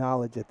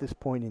acknowledge at this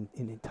point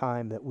in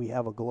time that we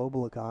have a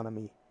global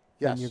economy.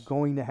 Yes. And you're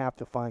going to have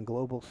to find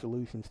global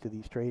solutions to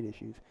these trade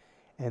issues.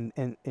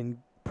 And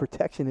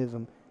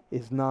protectionism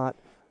is not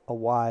a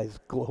wise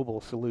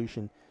global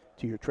solution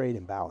to your trade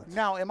imbalance.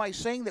 Now, am I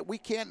saying that we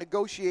can't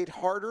negotiate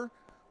harder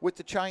with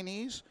the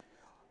Chinese?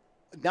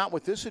 Not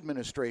with this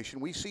administration.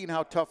 We've seen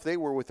how tough they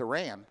were with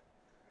Iran.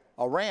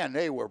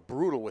 They were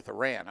brutal with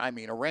Iran.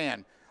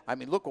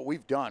 Look what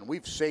we've done.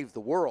 We've saved the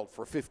world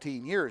for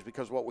 15 years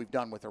because of what we've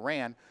done with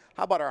Iran.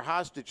 How about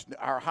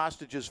our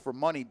hostages for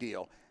money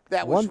deal?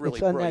 That was really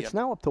brilliant. It's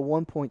now up to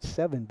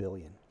 $1.7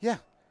 billion. Yeah.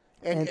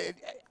 And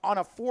on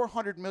a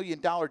 $400 million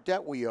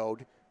debt we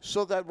owed,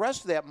 so the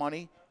rest of that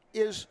money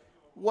is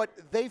what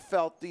they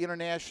felt the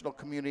international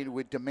community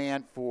would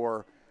demand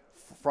from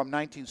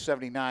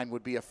 1979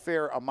 would be a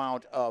fair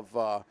amount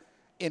of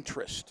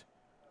interest.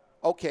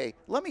 Okay,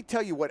 let me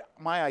tell you what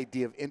my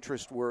idea of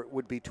interest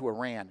would be to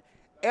Iran.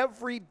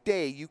 Every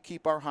day you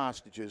keep our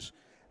hostages,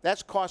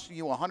 that's costing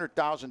you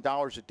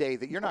 $100,000 a day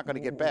that you're not going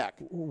to get back.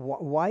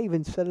 Why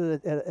even set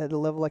it at a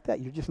level like that?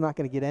 You're just not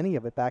going to get any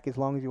of it back as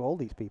long as you hold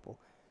these people.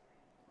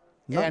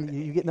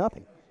 You get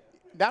nothing.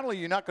 Not only are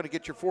you not going to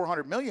get your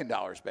 $400 million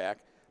back,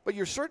 but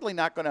you're certainly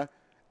not going to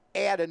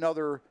add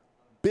another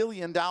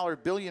 $1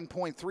 billion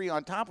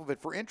on top of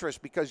it for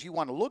interest because you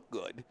want to look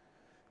good.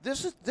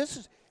 This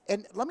is,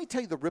 and let me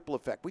tell you the ripple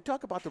effect. We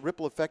talk about the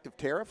ripple effect of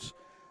tariffs.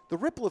 The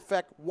ripple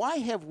effect, why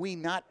have we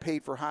not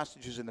paid for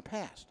hostages in the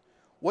past?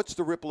 What's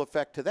the ripple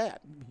effect to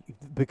that?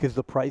 Because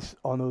the price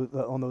on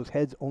those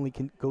heads only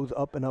goes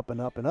up and up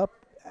and up and up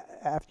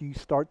after you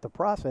start the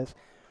process.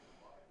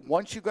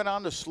 Once you go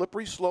down the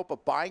slippery slope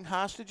of buying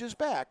hostages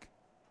back,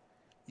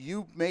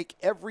 you make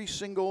every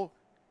single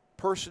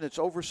person that's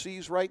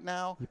overseas right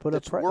now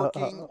that's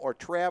working or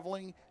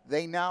traveling,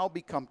 they now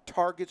become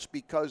targets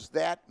because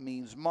that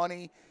means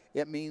money.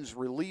 It means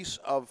release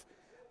of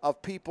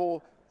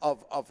people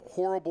of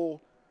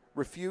horrible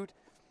refute.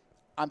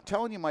 I'm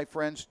telling you, my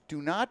friends,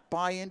 do not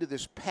buy into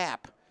this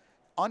pap.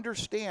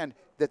 Understand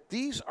that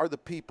these are the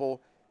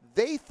people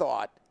they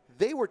thought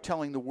they were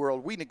telling the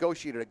world we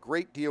negotiated a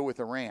great deal with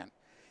Iran.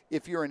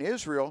 If you're in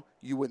Israel,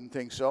 you wouldn't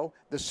think so.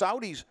 The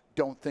Saudis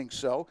don't think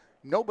so.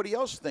 Nobody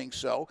else thinks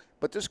so.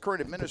 But this current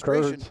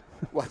administration,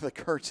 the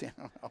Kurds,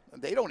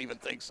 they don't even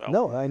think so.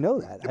 No, I know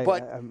that.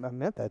 I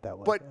meant that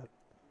way.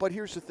 But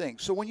here's the thing.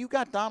 So when you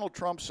got Donald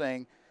Trump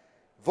saying,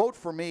 vote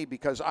for me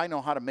because I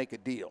know how to make a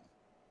deal,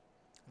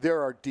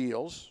 there are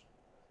deals,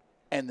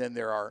 and then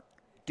there are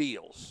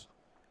deals.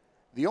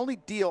 The only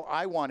deal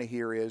I want to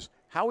hear is,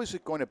 how is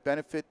it going to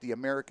benefit the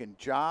American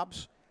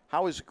jobs?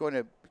 How is it going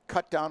to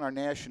cut down our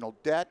national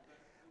debt?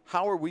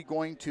 How are we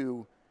going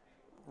to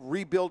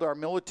rebuild our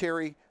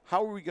military?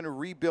 How are we going to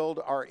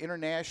rebuild our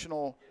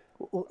international?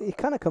 Well, it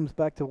kind of comes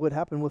back to what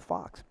happened with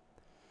Fox.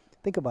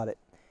 Think about it.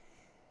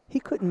 He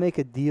couldn't make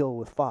a deal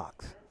with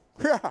Fox.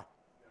 Yeah.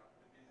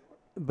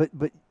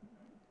 But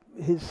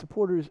his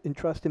supporters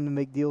entrust him to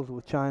make deals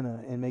with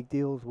China and make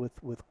deals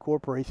with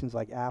corporations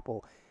like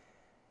Apple.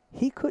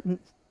 He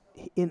couldn't,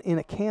 in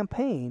a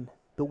campaign,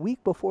 the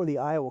week before the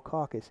Iowa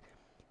caucus,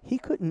 he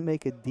couldn't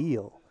make a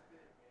deal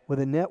with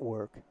a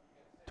network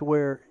to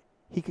where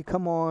he could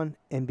come on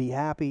and be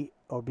happy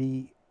or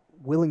be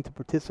willing to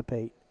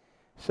participate.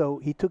 So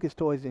he took his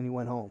toys and he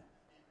went home.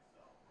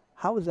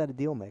 How is that a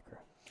deal maker?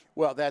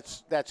 Well,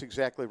 that's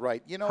exactly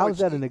right. You know, how is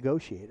that a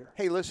negotiator?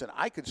 Hey, listen,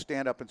 I could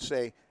stand up and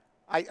say,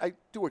 I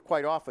do it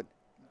quite often,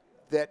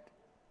 that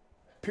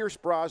Pierce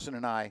Brosnan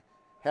and I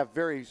have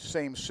very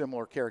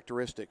similar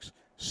characteristics,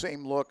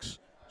 same looks,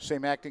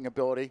 same acting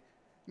ability.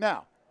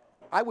 Now,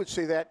 I would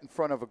say that in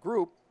front of a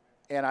group,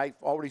 and I've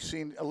already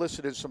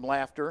elicited some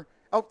laughter.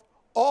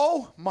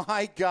 Oh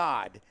my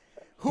God.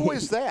 Who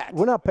is that?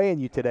 We're not paying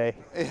you today.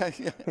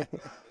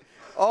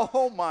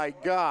 Oh my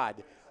God.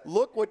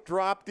 Look what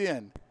dropped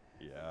in.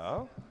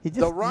 Yeah.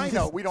 The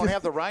rhino. We don't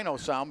have the rhino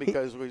sound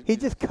because he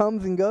just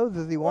comes and goes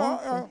as he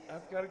wants.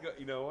 I've got to go.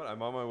 You know what?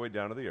 I'm on my way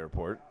down to the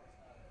airport.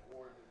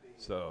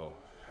 So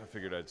I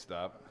figured I'd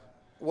stop.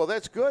 Well,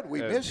 that's good.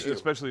 We miss you.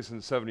 Especially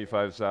since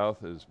 75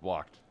 South is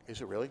blocked.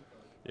 Is it really?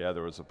 Yeah,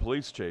 there was a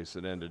police chase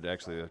that ended.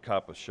 Actually, a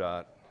cop was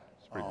shot.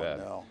 It's pretty bad.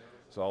 No.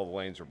 So all the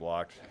lanes are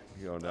blocked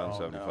going down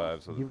 75. No.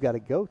 So You've got to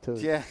go to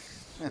it. Yeah,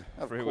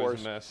 of freeway's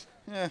course. a mess.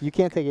 You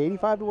can't take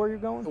 85 to where you're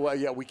going? Well,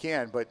 yeah, we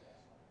can, but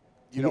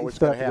you You know what's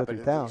still going to have to go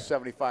happen. through town.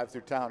 75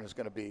 through town is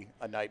going to be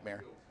a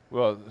nightmare.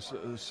 Well,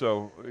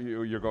 so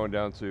you're going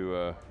down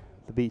to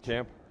The beach.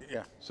 camp?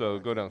 Yeah. So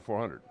go down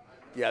 400.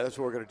 Yeah, that's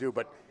what we're going to do,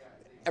 but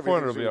 400 will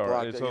everything's be all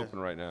right. blocked. It's open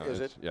right now.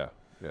 Is it? Yeah.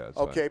 Yeah. It's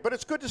Okay, fine. but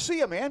it's good to see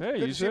you, man. Hey,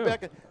 good you to see you too.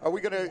 back. Are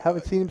we going to?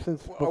 Haven't seen him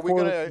since Are we before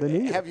going the New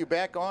to Year. have you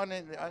back on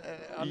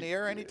the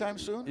air anytime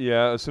soon?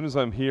 Yeah, as soon as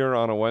I'm here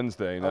on a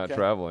Wednesday, not Okay.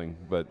 traveling,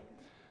 but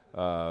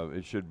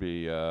it should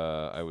be,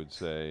 I would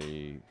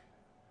say,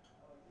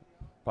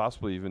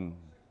 possibly even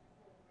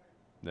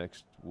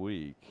next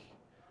week.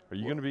 Are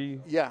you going to be?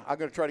 Yeah, I'm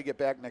going to try to get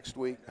back next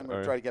week. I'm going All to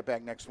right. try to get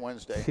back next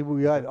Wednesday. See,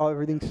 we got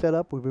everything set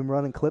up. We've been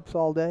running clips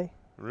all day.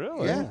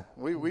 Really? Yeah,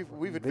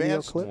 we've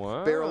advanced clips.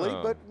 Wow. barely,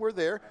 but we're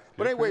there.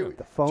 But Good for anyway, you.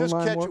 The phone just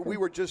line catch. working? We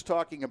were just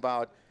talking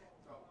about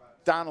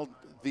Donald,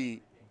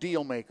 the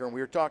deal maker, and we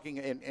were talking,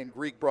 and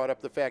Greek brought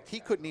up the fact he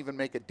couldn't even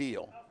make a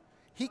deal.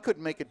 He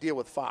couldn't make a deal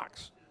with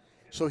Fox,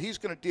 so he's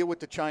going to deal with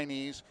the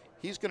Chinese.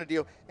 He's going to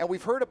deal, and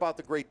we've heard about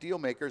the great deal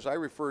makers. I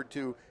referred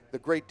to the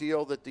great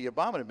deal that the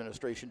Obama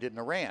administration did in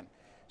Iran.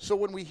 So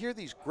when we hear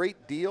these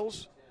great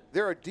deals,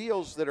 there are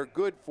deals that are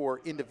good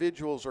for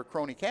individuals or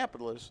crony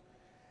capitalists.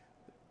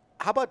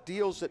 How about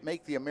deals that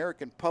make the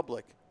American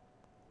public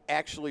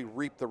actually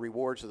reap the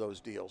rewards of those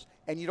deals?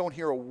 And you don't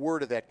hear a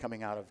word of that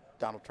coming out of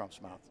Donald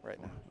Trump's mouth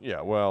right now. Yeah,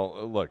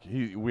 well, look,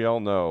 we all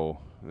know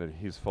that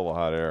he's full of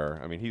hot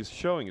air. I mean, he's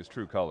showing his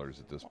true colors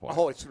at this point.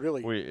 Oh, it's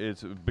really.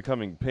 It's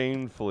becoming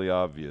painfully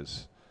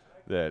obvious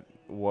that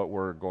what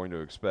we're going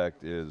to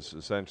expect is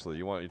essentially,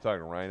 you're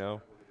talking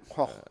Rhino?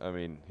 Oh. I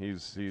mean,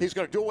 he's He's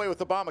going to do away with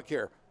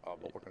Obamacare. Oh,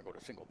 but we're going to go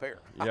to single payer.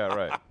 Yeah,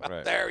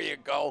 right. There you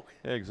go.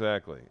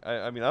 Exactly.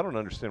 I mean, I don't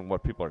understand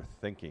what people are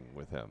thinking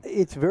with him.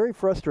 It's very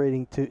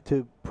frustrating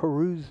to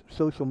peruse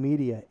social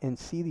media and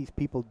see these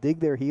people dig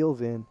their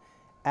heels in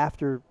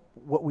after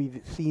what we've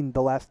seen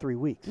the last 3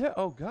 weeks. Yeah.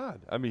 Oh God.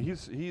 I mean,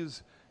 he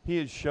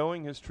is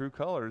showing his true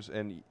colors,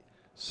 and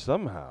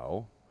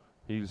somehow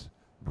he's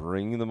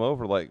bringing them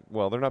over. Like,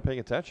 well, they're not paying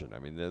attention. I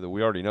mean,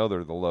 we already know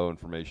they're the low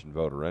information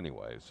voter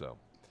anyway. So.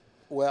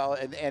 Well,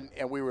 and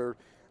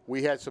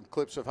we had some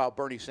clips of how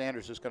Bernie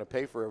Sanders is going to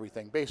pay for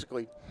everything.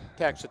 Basically,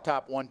 tax the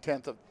top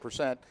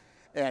 0.1%,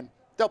 and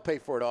they'll pay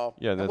for it all.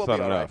 Yeah, and that's we'll not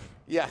be all right. enough.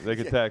 Yeah, they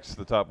could tax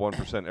the top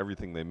 1%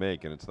 everything they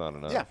make, and it's not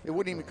enough. Yeah, it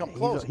wouldn't even come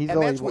close. He and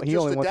only, that's what he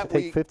just only the wants debt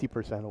to take we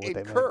 50% of what they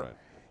make. incur. Right.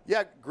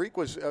 Yeah,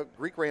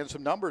 Greek ran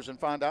some numbers and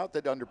found out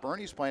that under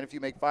Bernie's plan, if you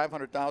make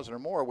 $500,000 or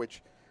more,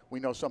 which we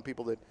know some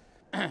people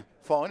that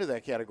fall into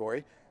that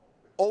category,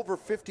 over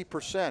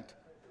 50%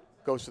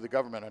 goes to the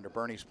government under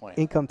Bernie's plan.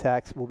 Income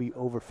tax will be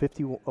over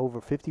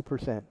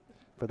 50%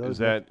 for those.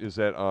 Is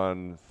that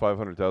on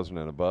 500,000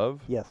 and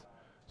above? Yes.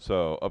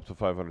 So up to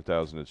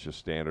 500,000, it's just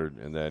standard,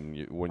 and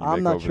then when you I'm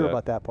make not over sure that,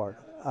 about that part.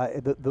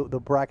 The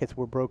brackets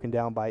were broken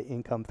down by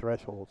income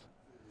thresholds.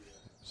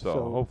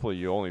 So hopefully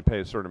you only pay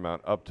a certain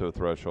amount up to a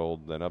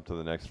threshold, then up to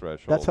the next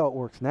threshold. That's how it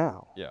works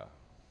now. Yeah,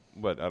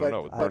 but I But- don't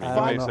know. With but Bernie, I he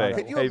don't may know how say, that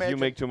Could you "Hey, if you imagine-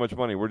 make too much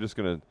money, we're just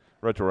going to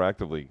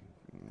retroactively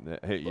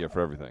hit you for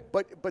everything."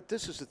 But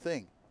this is the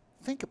thing.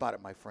 Think about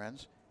it, my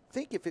friends.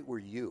 Think if it were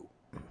you.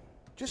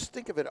 Just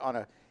think of it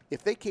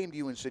if they came to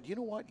you and said, you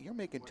know what, you're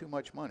making too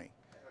much money.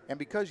 And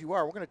because you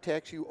are, we're going to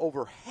tax you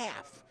over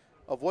half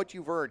of what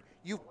you've earned.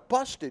 You've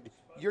busted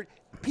your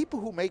people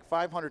who make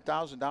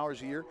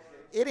 $500,000 a year.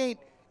 It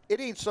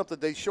ain't something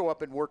they show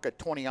up and work a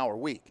 20-hour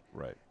week.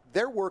 Right.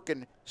 They're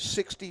working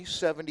 60,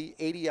 70,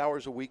 80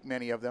 hours a week,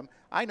 many of them.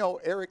 I know,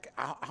 Eric,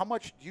 how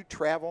much do you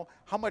travel?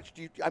 How much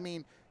do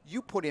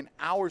you put in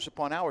hours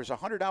upon hours.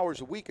 100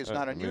 hours a week is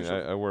not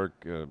unusual. I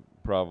work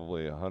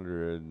probably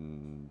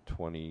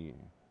 120.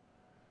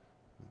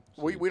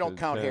 We don't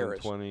count 10,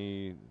 Harris.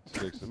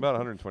 26, about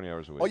 120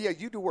 hours a week. Oh, yeah,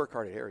 you do work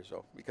hard at Harris,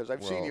 though, because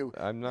I've seen you.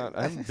 I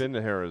haven't been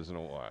to Harris in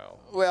a while.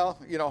 Well,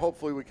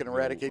 hopefully we can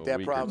eradicate A that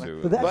week or problem.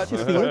 two. But that's But-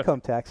 just the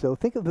income tax, though.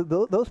 Think of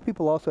those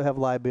people also have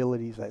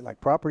liabilities like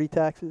property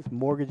taxes,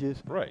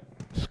 mortgages, Right.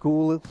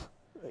 schools.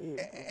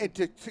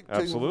 And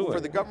Absolutely. for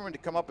the government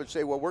to come up and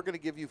say, well, we're going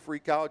to give you free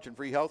college and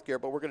free health care,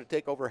 but we're going to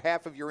take over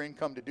half of your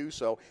income to do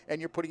so,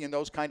 and you're putting in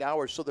those kind of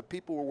hours so that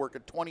people who are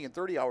working 20 and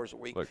 30 hours a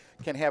week Look,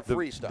 can have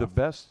free stuff. The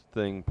best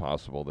thing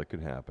possible that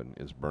could happen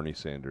is Bernie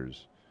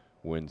Sanders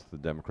wins the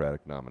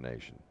Democratic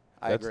nomination.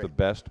 I That's agree. the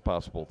best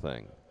possible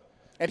thing.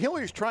 And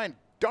Hillary's trying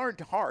darn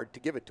hard to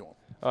give it to him.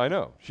 I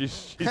know.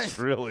 She's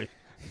really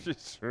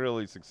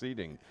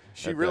succeeding.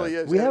 She at really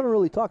that. is. We haven't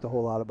really talked a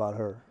whole lot about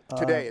her.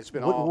 Today, it's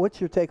been all-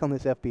 What's your take on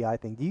this FBI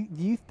thing?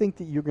 Do you think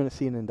that you're going to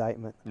see an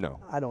indictment? No.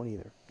 I don't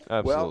either.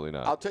 Absolutely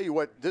well, not. I'll tell you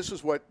what. This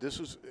is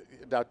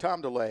now.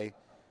 Tom DeLay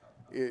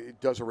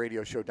does a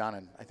radio show down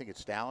in, I think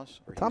it's Dallas.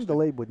 Or Tom Houston.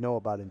 DeLay would know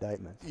about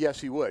indictments. Yes,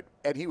 he would,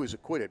 and he was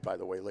acquitted, by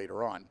the way,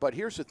 later on. But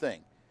here's the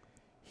thing: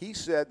 he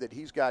said that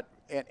he's got,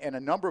 and a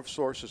number of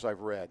sources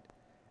I've read,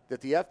 that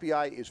the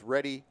FBI is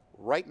ready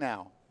right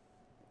now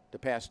to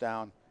pass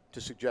down to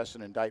suggest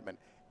an indictment,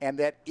 and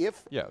that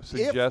if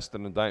suggest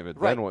an indictment,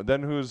 right.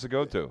 then who's the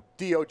go-to?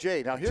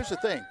 DOJ. Now, here's the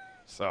thing: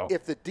 So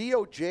if the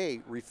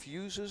DOJ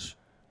refuses,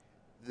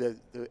 the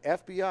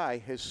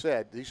FBI has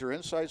said, these are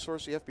inside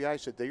sources, the FBI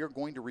said they are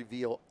going to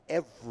reveal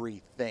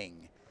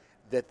everything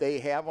that they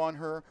have on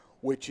her,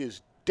 which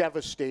is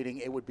devastating.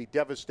 It would be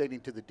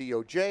devastating to the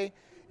DOJ.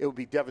 It would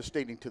be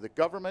devastating to the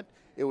government.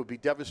 It would be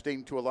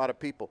devastating to a lot of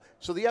people.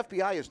 So the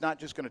FBI is not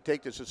just going to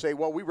take this and say,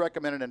 well, we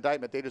recommend an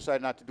indictment. They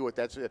decided not to do it.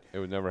 That's it. it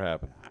would never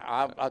happen.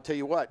 I'll tell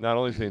you what. Not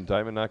only is the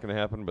indictment not going to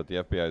happen, but the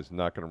FBI is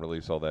not going to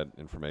release all that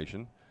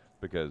information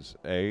because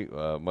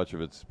much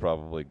of it's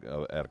probably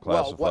at a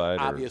classified. Well,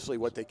 obviously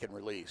what they can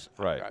release.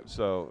 Right.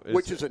 So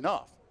which is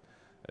enough.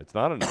 It's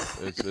not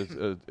enough.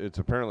 It's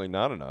apparently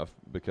not enough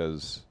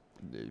because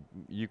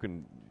you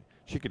can.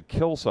 She could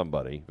kill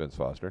somebody, Vince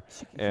Foster,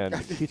 and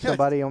Shoot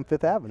somebody on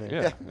Fifth Avenue.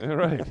 yeah,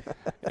 right.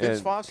 Vince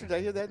And Foster, did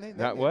I hear that name?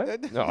 not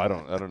what? No, I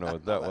don't know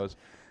what that was.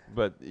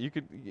 But you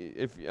could,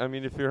 if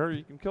you're her,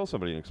 you can kill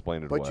somebody and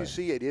explain it away. But you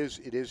see, it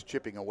is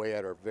chipping away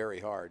at her very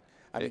hard.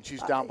 I mean,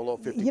 she's down below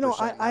 50%. You know,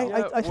 now.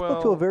 I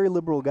spoke to a very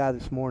liberal guy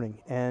this morning,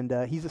 and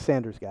he's a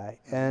Sanders guy,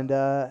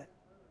 and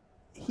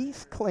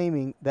he's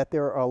claiming that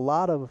there are a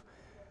lot of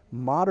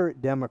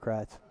moderate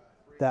Democrats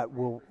that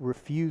will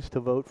refuse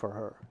to vote for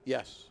her.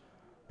 Yes.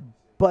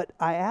 But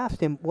I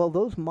asked him, well,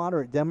 those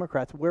moderate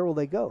Democrats, where will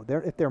they go?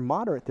 If they're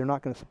moderate, they're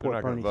not going to support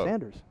not gonna Bernie vote.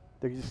 Sanders.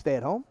 They're just stay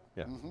at home.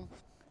 Yeah.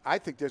 I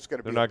think there's going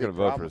to be They're not going to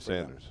vote for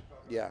Sanders.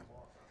 Yeah.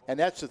 And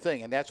that's the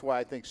thing, and that's why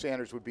I think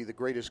Sanders would be the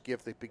greatest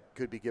gift that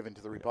could be given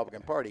to the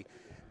Republican Party.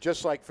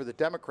 Just like for the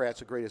Democrats,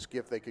 the greatest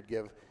gift they could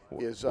give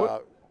is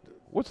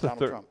What's the Donald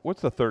third? Trump.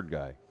 What's the third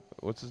guy?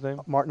 What's his name?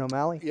 Martin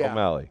O'Malley. Yeah.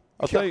 O'Malley.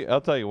 I'll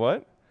tell you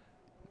what.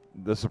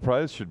 The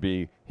surprise should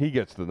be he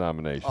gets the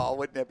nomination. Oh,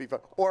 wouldn't that be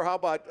fun? Or how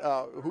about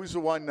who's the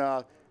one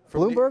from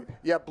Bloomberg?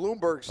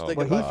 Bloomberg's thinking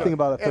Well, he's about thinking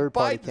about a and third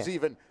party Biden's candidate.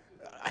 even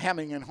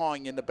hemming and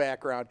hawing in the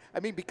background.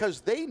 I mean,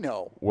 because they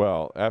know.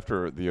 Well,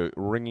 after the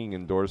ringing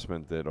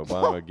endorsement that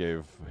Obama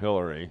gave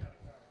Hillary,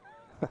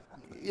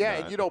 Yeah,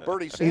 and you know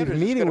Bernie He's Sanders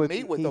is meeting going with to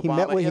meet with he Obama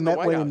met with, he in the met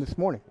White with House. him this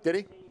morning. Did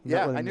he? Met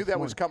Yeah, with I him knew this that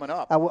morning. was coming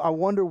up. I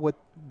wonder what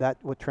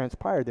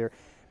transpired there.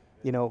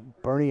 You know,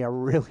 Bernie, I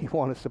really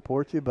want to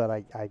support you, but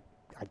I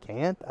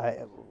can't.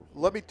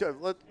 Let me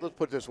let's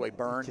put it this way,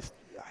 Bern.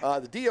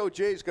 The DOJ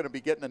is going to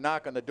be getting a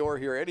knock on the door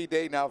here any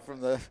day now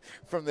from the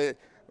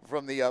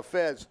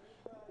feds.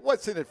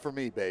 What's in it for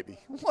me, baby?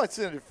 What's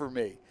in it for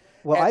me?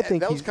 Well, and, I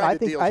think those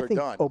kind of deals are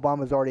done.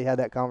 Obama's already had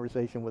that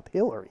conversation with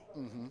Hillary,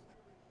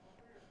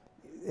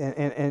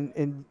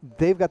 and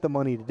they've got the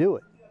money to do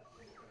it.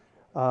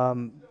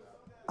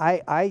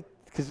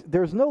 Because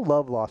there's no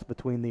love lost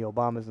between the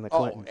Obamas and the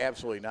Clintons. Oh,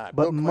 absolutely not.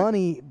 But Bill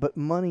Clinton,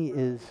 money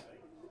is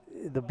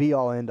the be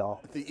all end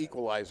all. the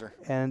equalizer.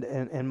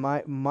 And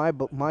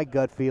my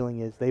gut feeling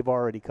is they've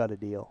already cut a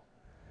deal.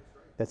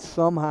 That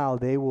somehow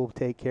they will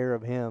take care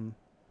of him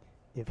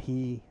if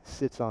he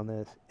sits on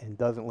this and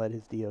doesn't let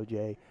his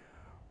DOJ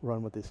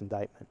run with this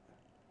indictment.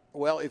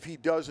 Well, if he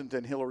doesn't,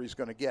 then Hillary's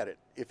going to get it.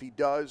 If he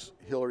does,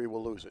 Hillary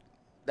will lose it.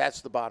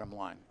 That's the bottom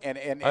line. And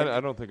I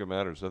don't think it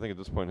matters. I think at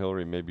this point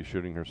Hillary may be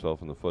shooting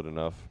herself in the foot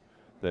enough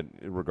that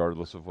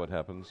regardless of what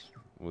happens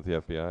with the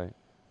FBI.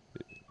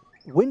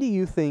 When do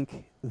you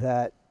think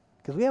that?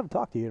 Because we haven't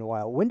talked to you in a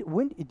while. When do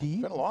you? it's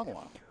been a long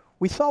while.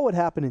 We saw what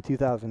happened in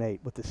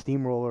 2008 with the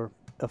steamroller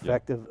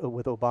effect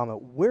with Obama.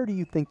 Where do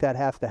you think that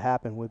has to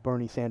happen with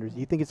Bernie Sanders? Do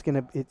you think it's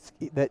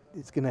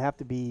gonna have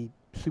to be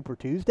Super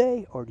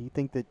Tuesday, or do you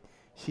think that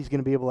she's going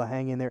to be able to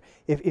hang in there?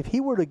 If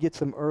he were to get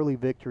some early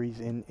victories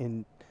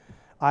in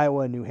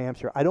Iowa and New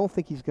Hampshire, I don't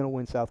think he's going to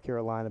win South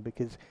Carolina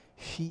because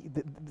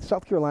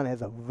South Carolina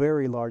has a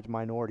very large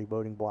minority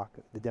voting bloc,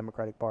 the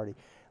Democratic Party.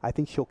 I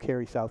think she'll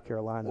carry South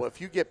Carolina. Well,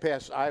 if you get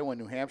past Iowa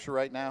and New Hampshire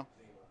right now,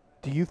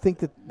 do you think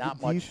that? Not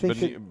do you much.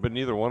 think But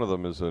neither one of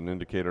them is an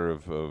indicator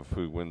of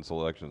who wins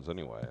elections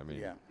anyway. I mean,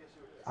 yeah.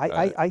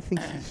 I think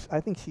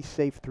she's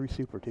safe through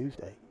Super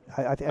Tuesday.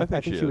 I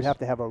think she would is. have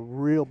to have a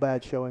real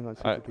bad showing on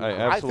Super I Tuesday.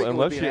 I think it would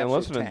absolutely be an unless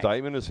absolute an tank.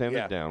 indictment is handed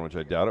Yeah. down, which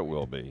I doubt it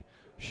will be.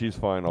 She's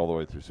fine all the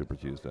way through Super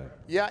Tuesday.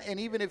 Yeah, and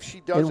even if she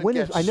doesn't And when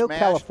get is I know smashed,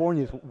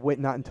 California's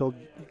not until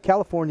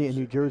California and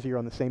New Jersey are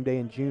on the same day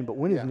in June, but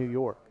when is Yeah. New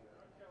York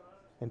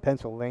and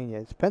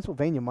Pennsylvania?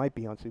 Pennsylvania might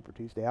be on Super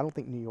Tuesday. I don't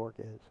think New York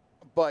is.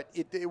 but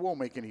it won't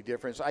make any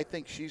difference. I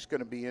think she's going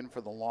to be in for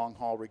the long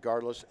haul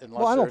regardless. Unless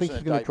Well, I don't there's think an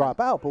she's going to indictment. drop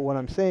out. But what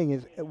I'm saying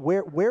is,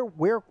 where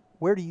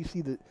do you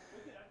see the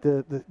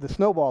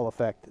snowball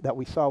effect that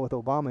we saw with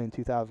Obama in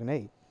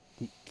 2008?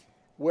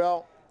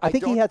 Well, I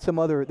think he had some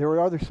other. There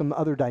were some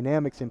other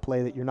dynamics in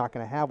play that you're not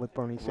going to have with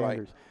Bernie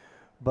Sanders.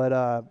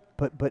 Right.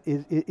 But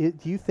do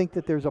you think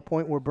that there's a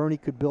point where Bernie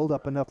could build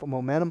up enough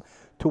momentum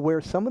to where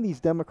some of these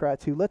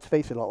Democrats, who, let's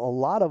face it, a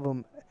lot of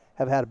them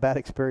have had a bad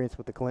experience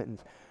with the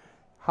Clintons,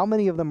 how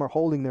many of them are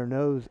holding their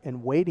nose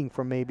and waiting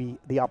for maybe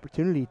the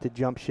opportunity to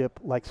jump ship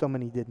like so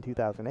many did in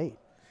 2008?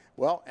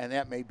 Well, and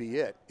that may be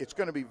it. It's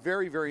going to be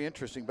very, very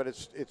interesting, but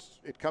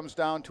it comes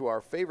down to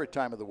our favorite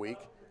time of the week.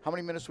 How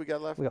many minutes we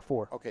got left? We got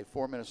 4. Okay,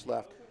 4 minutes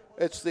left.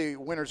 It's the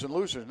winners and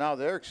losers. Now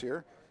that Eric's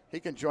here, he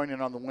can join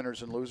in on the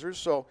winners and losers.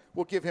 So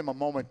we'll give him a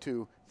moment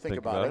to think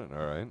about it.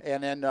 All right.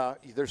 And then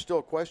there's still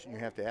a question you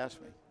have to ask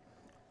me.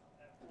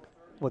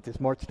 What, this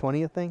March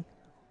 20th thing?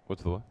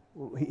 What's the what?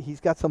 He's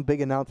got some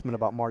big announcement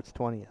about March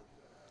 20th.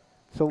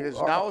 So it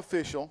is now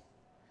official.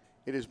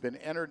 It has been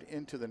entered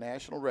into the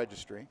National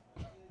Registry.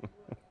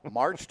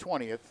 March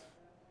 20th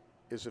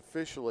is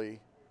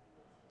officially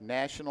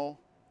National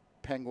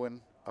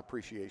Penguin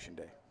Appreciation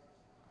Day.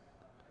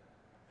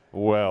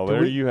 Well,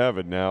 there you have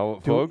it now,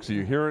 folks.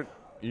 You hear it.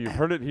 You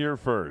heard it here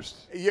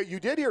first. You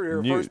did hear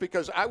it here first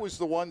because I was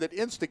the one that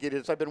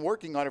instigated it. I've been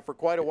working on it for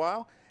quite a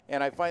while,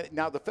 and I find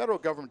now the federal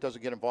government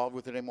doesn't get involved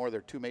with it anymore. There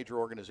are 2 major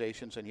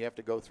organizations, and you have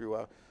to go through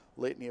a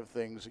litany of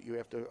things that you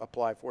have to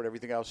apply for and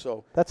everything else.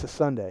 So that's a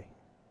Sunday.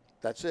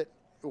 That's it.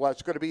 Well,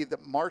 it's going to be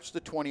March the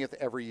 20th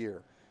every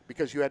year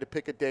because you had to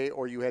pick a day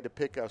or you had to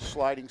pick a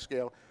sliding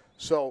scale.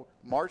 So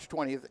March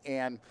 20th,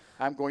 and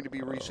I'm going to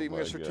be receiving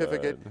a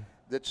certificate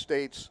that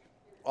states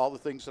all the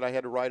things that I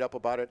had to write up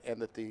about it,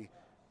 and that the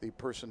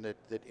person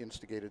that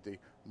instigated the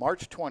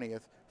March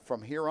 20th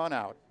from here on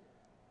out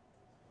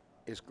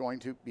is going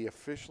to be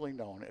officially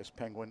known as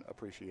Penguin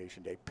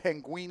Appreciation Day.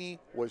 Penguini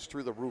was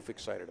through the roof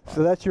excited about it.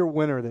 So that's your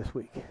winner this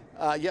week.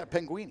 Yeah,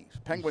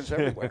 penguinis. Penguins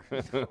everywhere.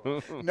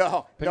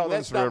 No,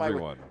 that's not my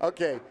winner.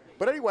 Okay.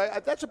 But anyway,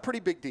 that's a pretty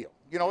big deal.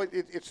 You know,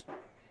 it's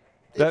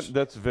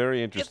that's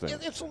very interesting.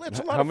 It's a lot of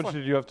fun. How much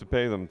did you have to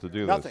pay them to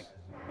do Nothing. this?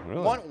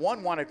 Really?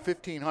 One wanted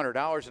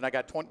 $1,500, and I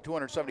got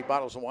 270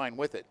 bottles of wine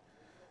with it.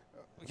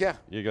 Yeah.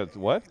 You got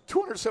what?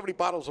 270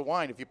 bottles of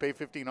wine if you pay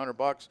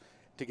 $1,500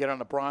 to get on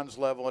the bronze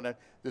level. And then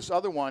this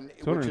other one,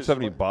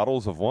 270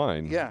 bottles of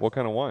wine. Yeah. What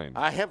kind of wine?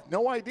 I have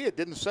no idea. It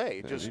didn't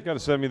say. You got to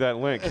send me that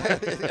link.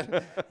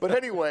 But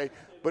anyway,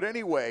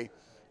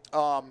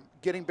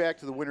 getting back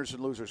to the winners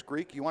and losers.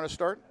 Greek, you want to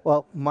start?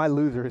 Well, my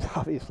loser is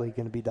obviously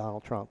going to be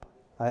Donald Trump.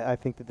 I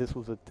think that this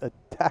was a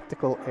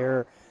tactical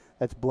error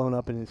that's blown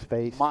up in his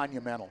face.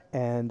 Monumental.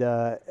 And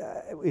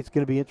it's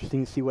going to be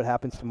interesting to see what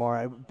happens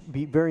tomorrow. It would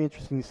be very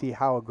interesting to see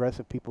how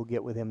aggressive people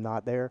get with him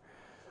not there.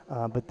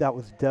 But that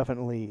was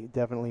definitely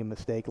a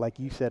mistake. Like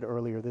you said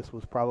earlier, this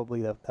was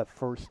probably the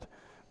first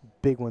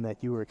big one that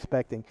you were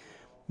expecting.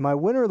 My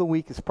winner of the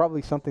week is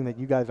probably something that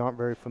you guys aren't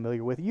very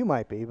familiar with. You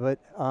might be, but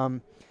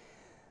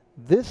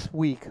this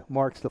week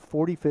marks the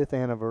 45th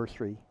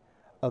anniversary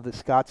of the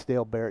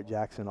Scottsdale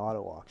Barrett-Jackson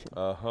auto auction.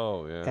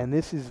 Oh, yeah. And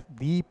this is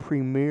the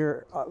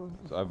premier.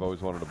 I've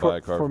always wanted to buy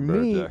a car from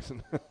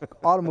Barrett-Jackson.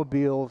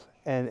 Automobiles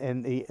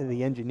and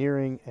the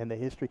engineering and the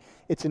history,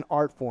 it's an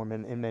art form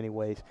in many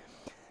ways.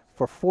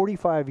 For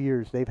 45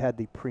 years, they've had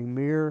the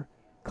premier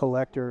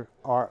collector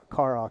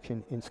car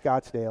auction in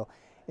Scottsdale.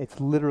 It's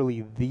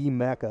literally the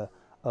mecca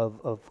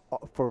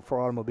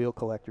for automobile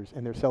collectors,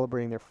 and they're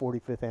celebrating their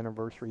 45th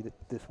anniversary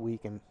this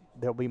week, and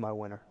they'll be my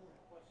winner.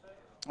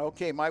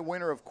 Okay, my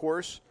winner, of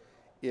course,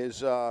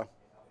 is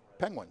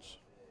Penguins.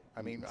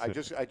 I mean, I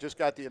just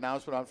got the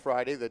announcement on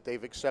Friday that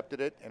they've accepted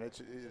it, and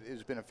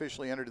it's been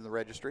officially entered in the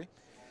registry.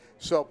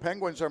 So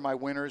Penguins are my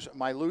winners.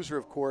 My loser,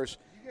 of course,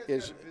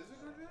 is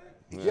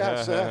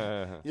yes,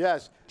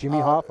 Jimmy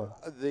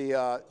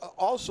Hoffa.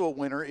 Also a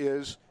winner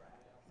is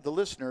the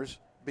listeners,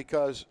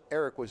 because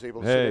Eric was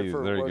able to sit there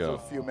for a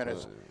few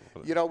minutes.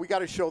 You know, we got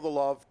to show the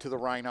love to the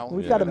Rhino.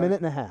 We've got a minute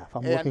and a half.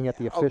 I'm looking at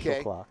the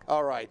official clock.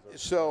 All right.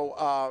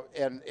 So,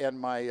 and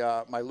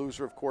my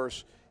loser, of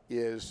course,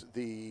 is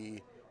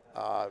the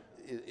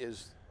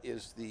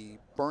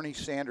Bernie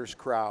Sanders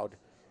crowd,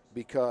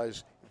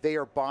 because they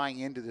are buying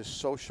into this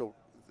social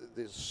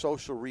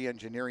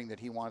re-engineering that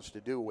he wants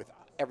to do with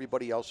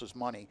everybody else's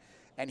money,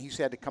 and he's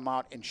had to come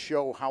out and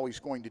show how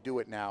he's going to do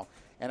it now.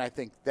 And I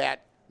think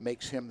that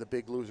makes him the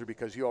big loser,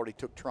 because he already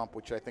took Trump,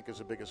 which I think is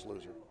the biggest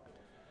loser.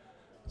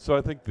 So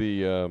I think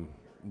the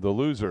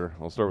loser,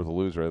 I'll start with the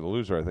loser. The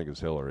loser, I think, is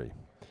Hillary.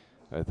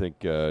 I think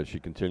she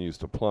continues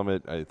to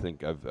plummet. I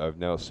think I've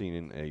now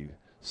seen a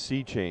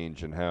sea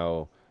change in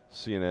how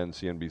CNN,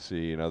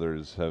 CNBC, and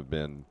others have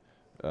been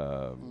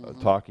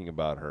talking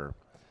about her.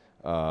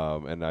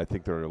 And I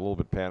think they're a little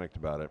bit panicked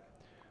about it.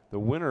 The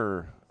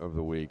winner of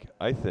the week,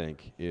 I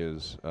think,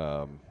 is,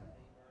 I'm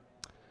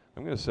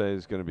going to say,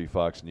 is going to be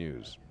Fox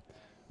News.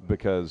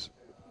 Because,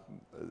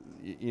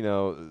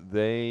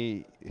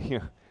 they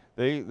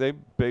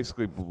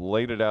basically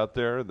laid it out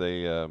there.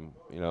 They,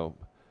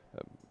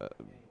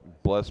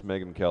 bless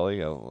Megyn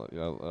Kelly. I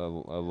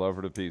love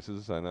her to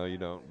pieces. I know you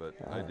don't, but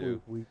I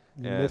do. We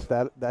missed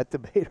that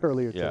debate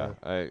earlier today.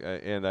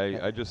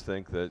 I just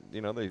think that,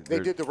 they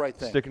did the right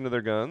thing. Sticking to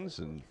their guns,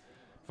 and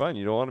fine,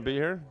 you don't want to be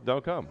here,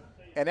 don't come.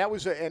 And that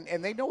was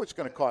and they know it's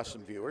going to cost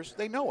some viewers.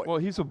 They know it. Well,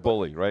 he's a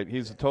bully, right?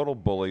 He's a total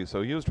bully.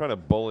 So he was trying to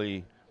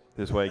bully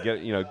this way,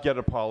 get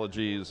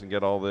apologies and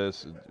get all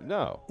this.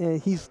 No.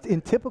 And he's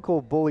in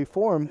typical bully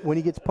form. When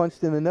he gets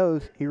punched in the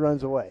nose, he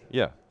runs away.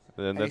 Yeah.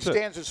 And that's he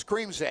stands and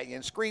screams at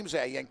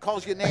you and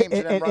calls you names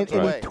and then runs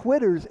and away. he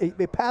twitters a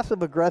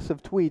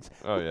passive-aggressive tweets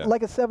Oh, yeah.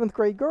 like a 7th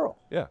grade girl.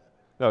 Yeah.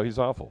 No, he's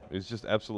awful. He's just absolutely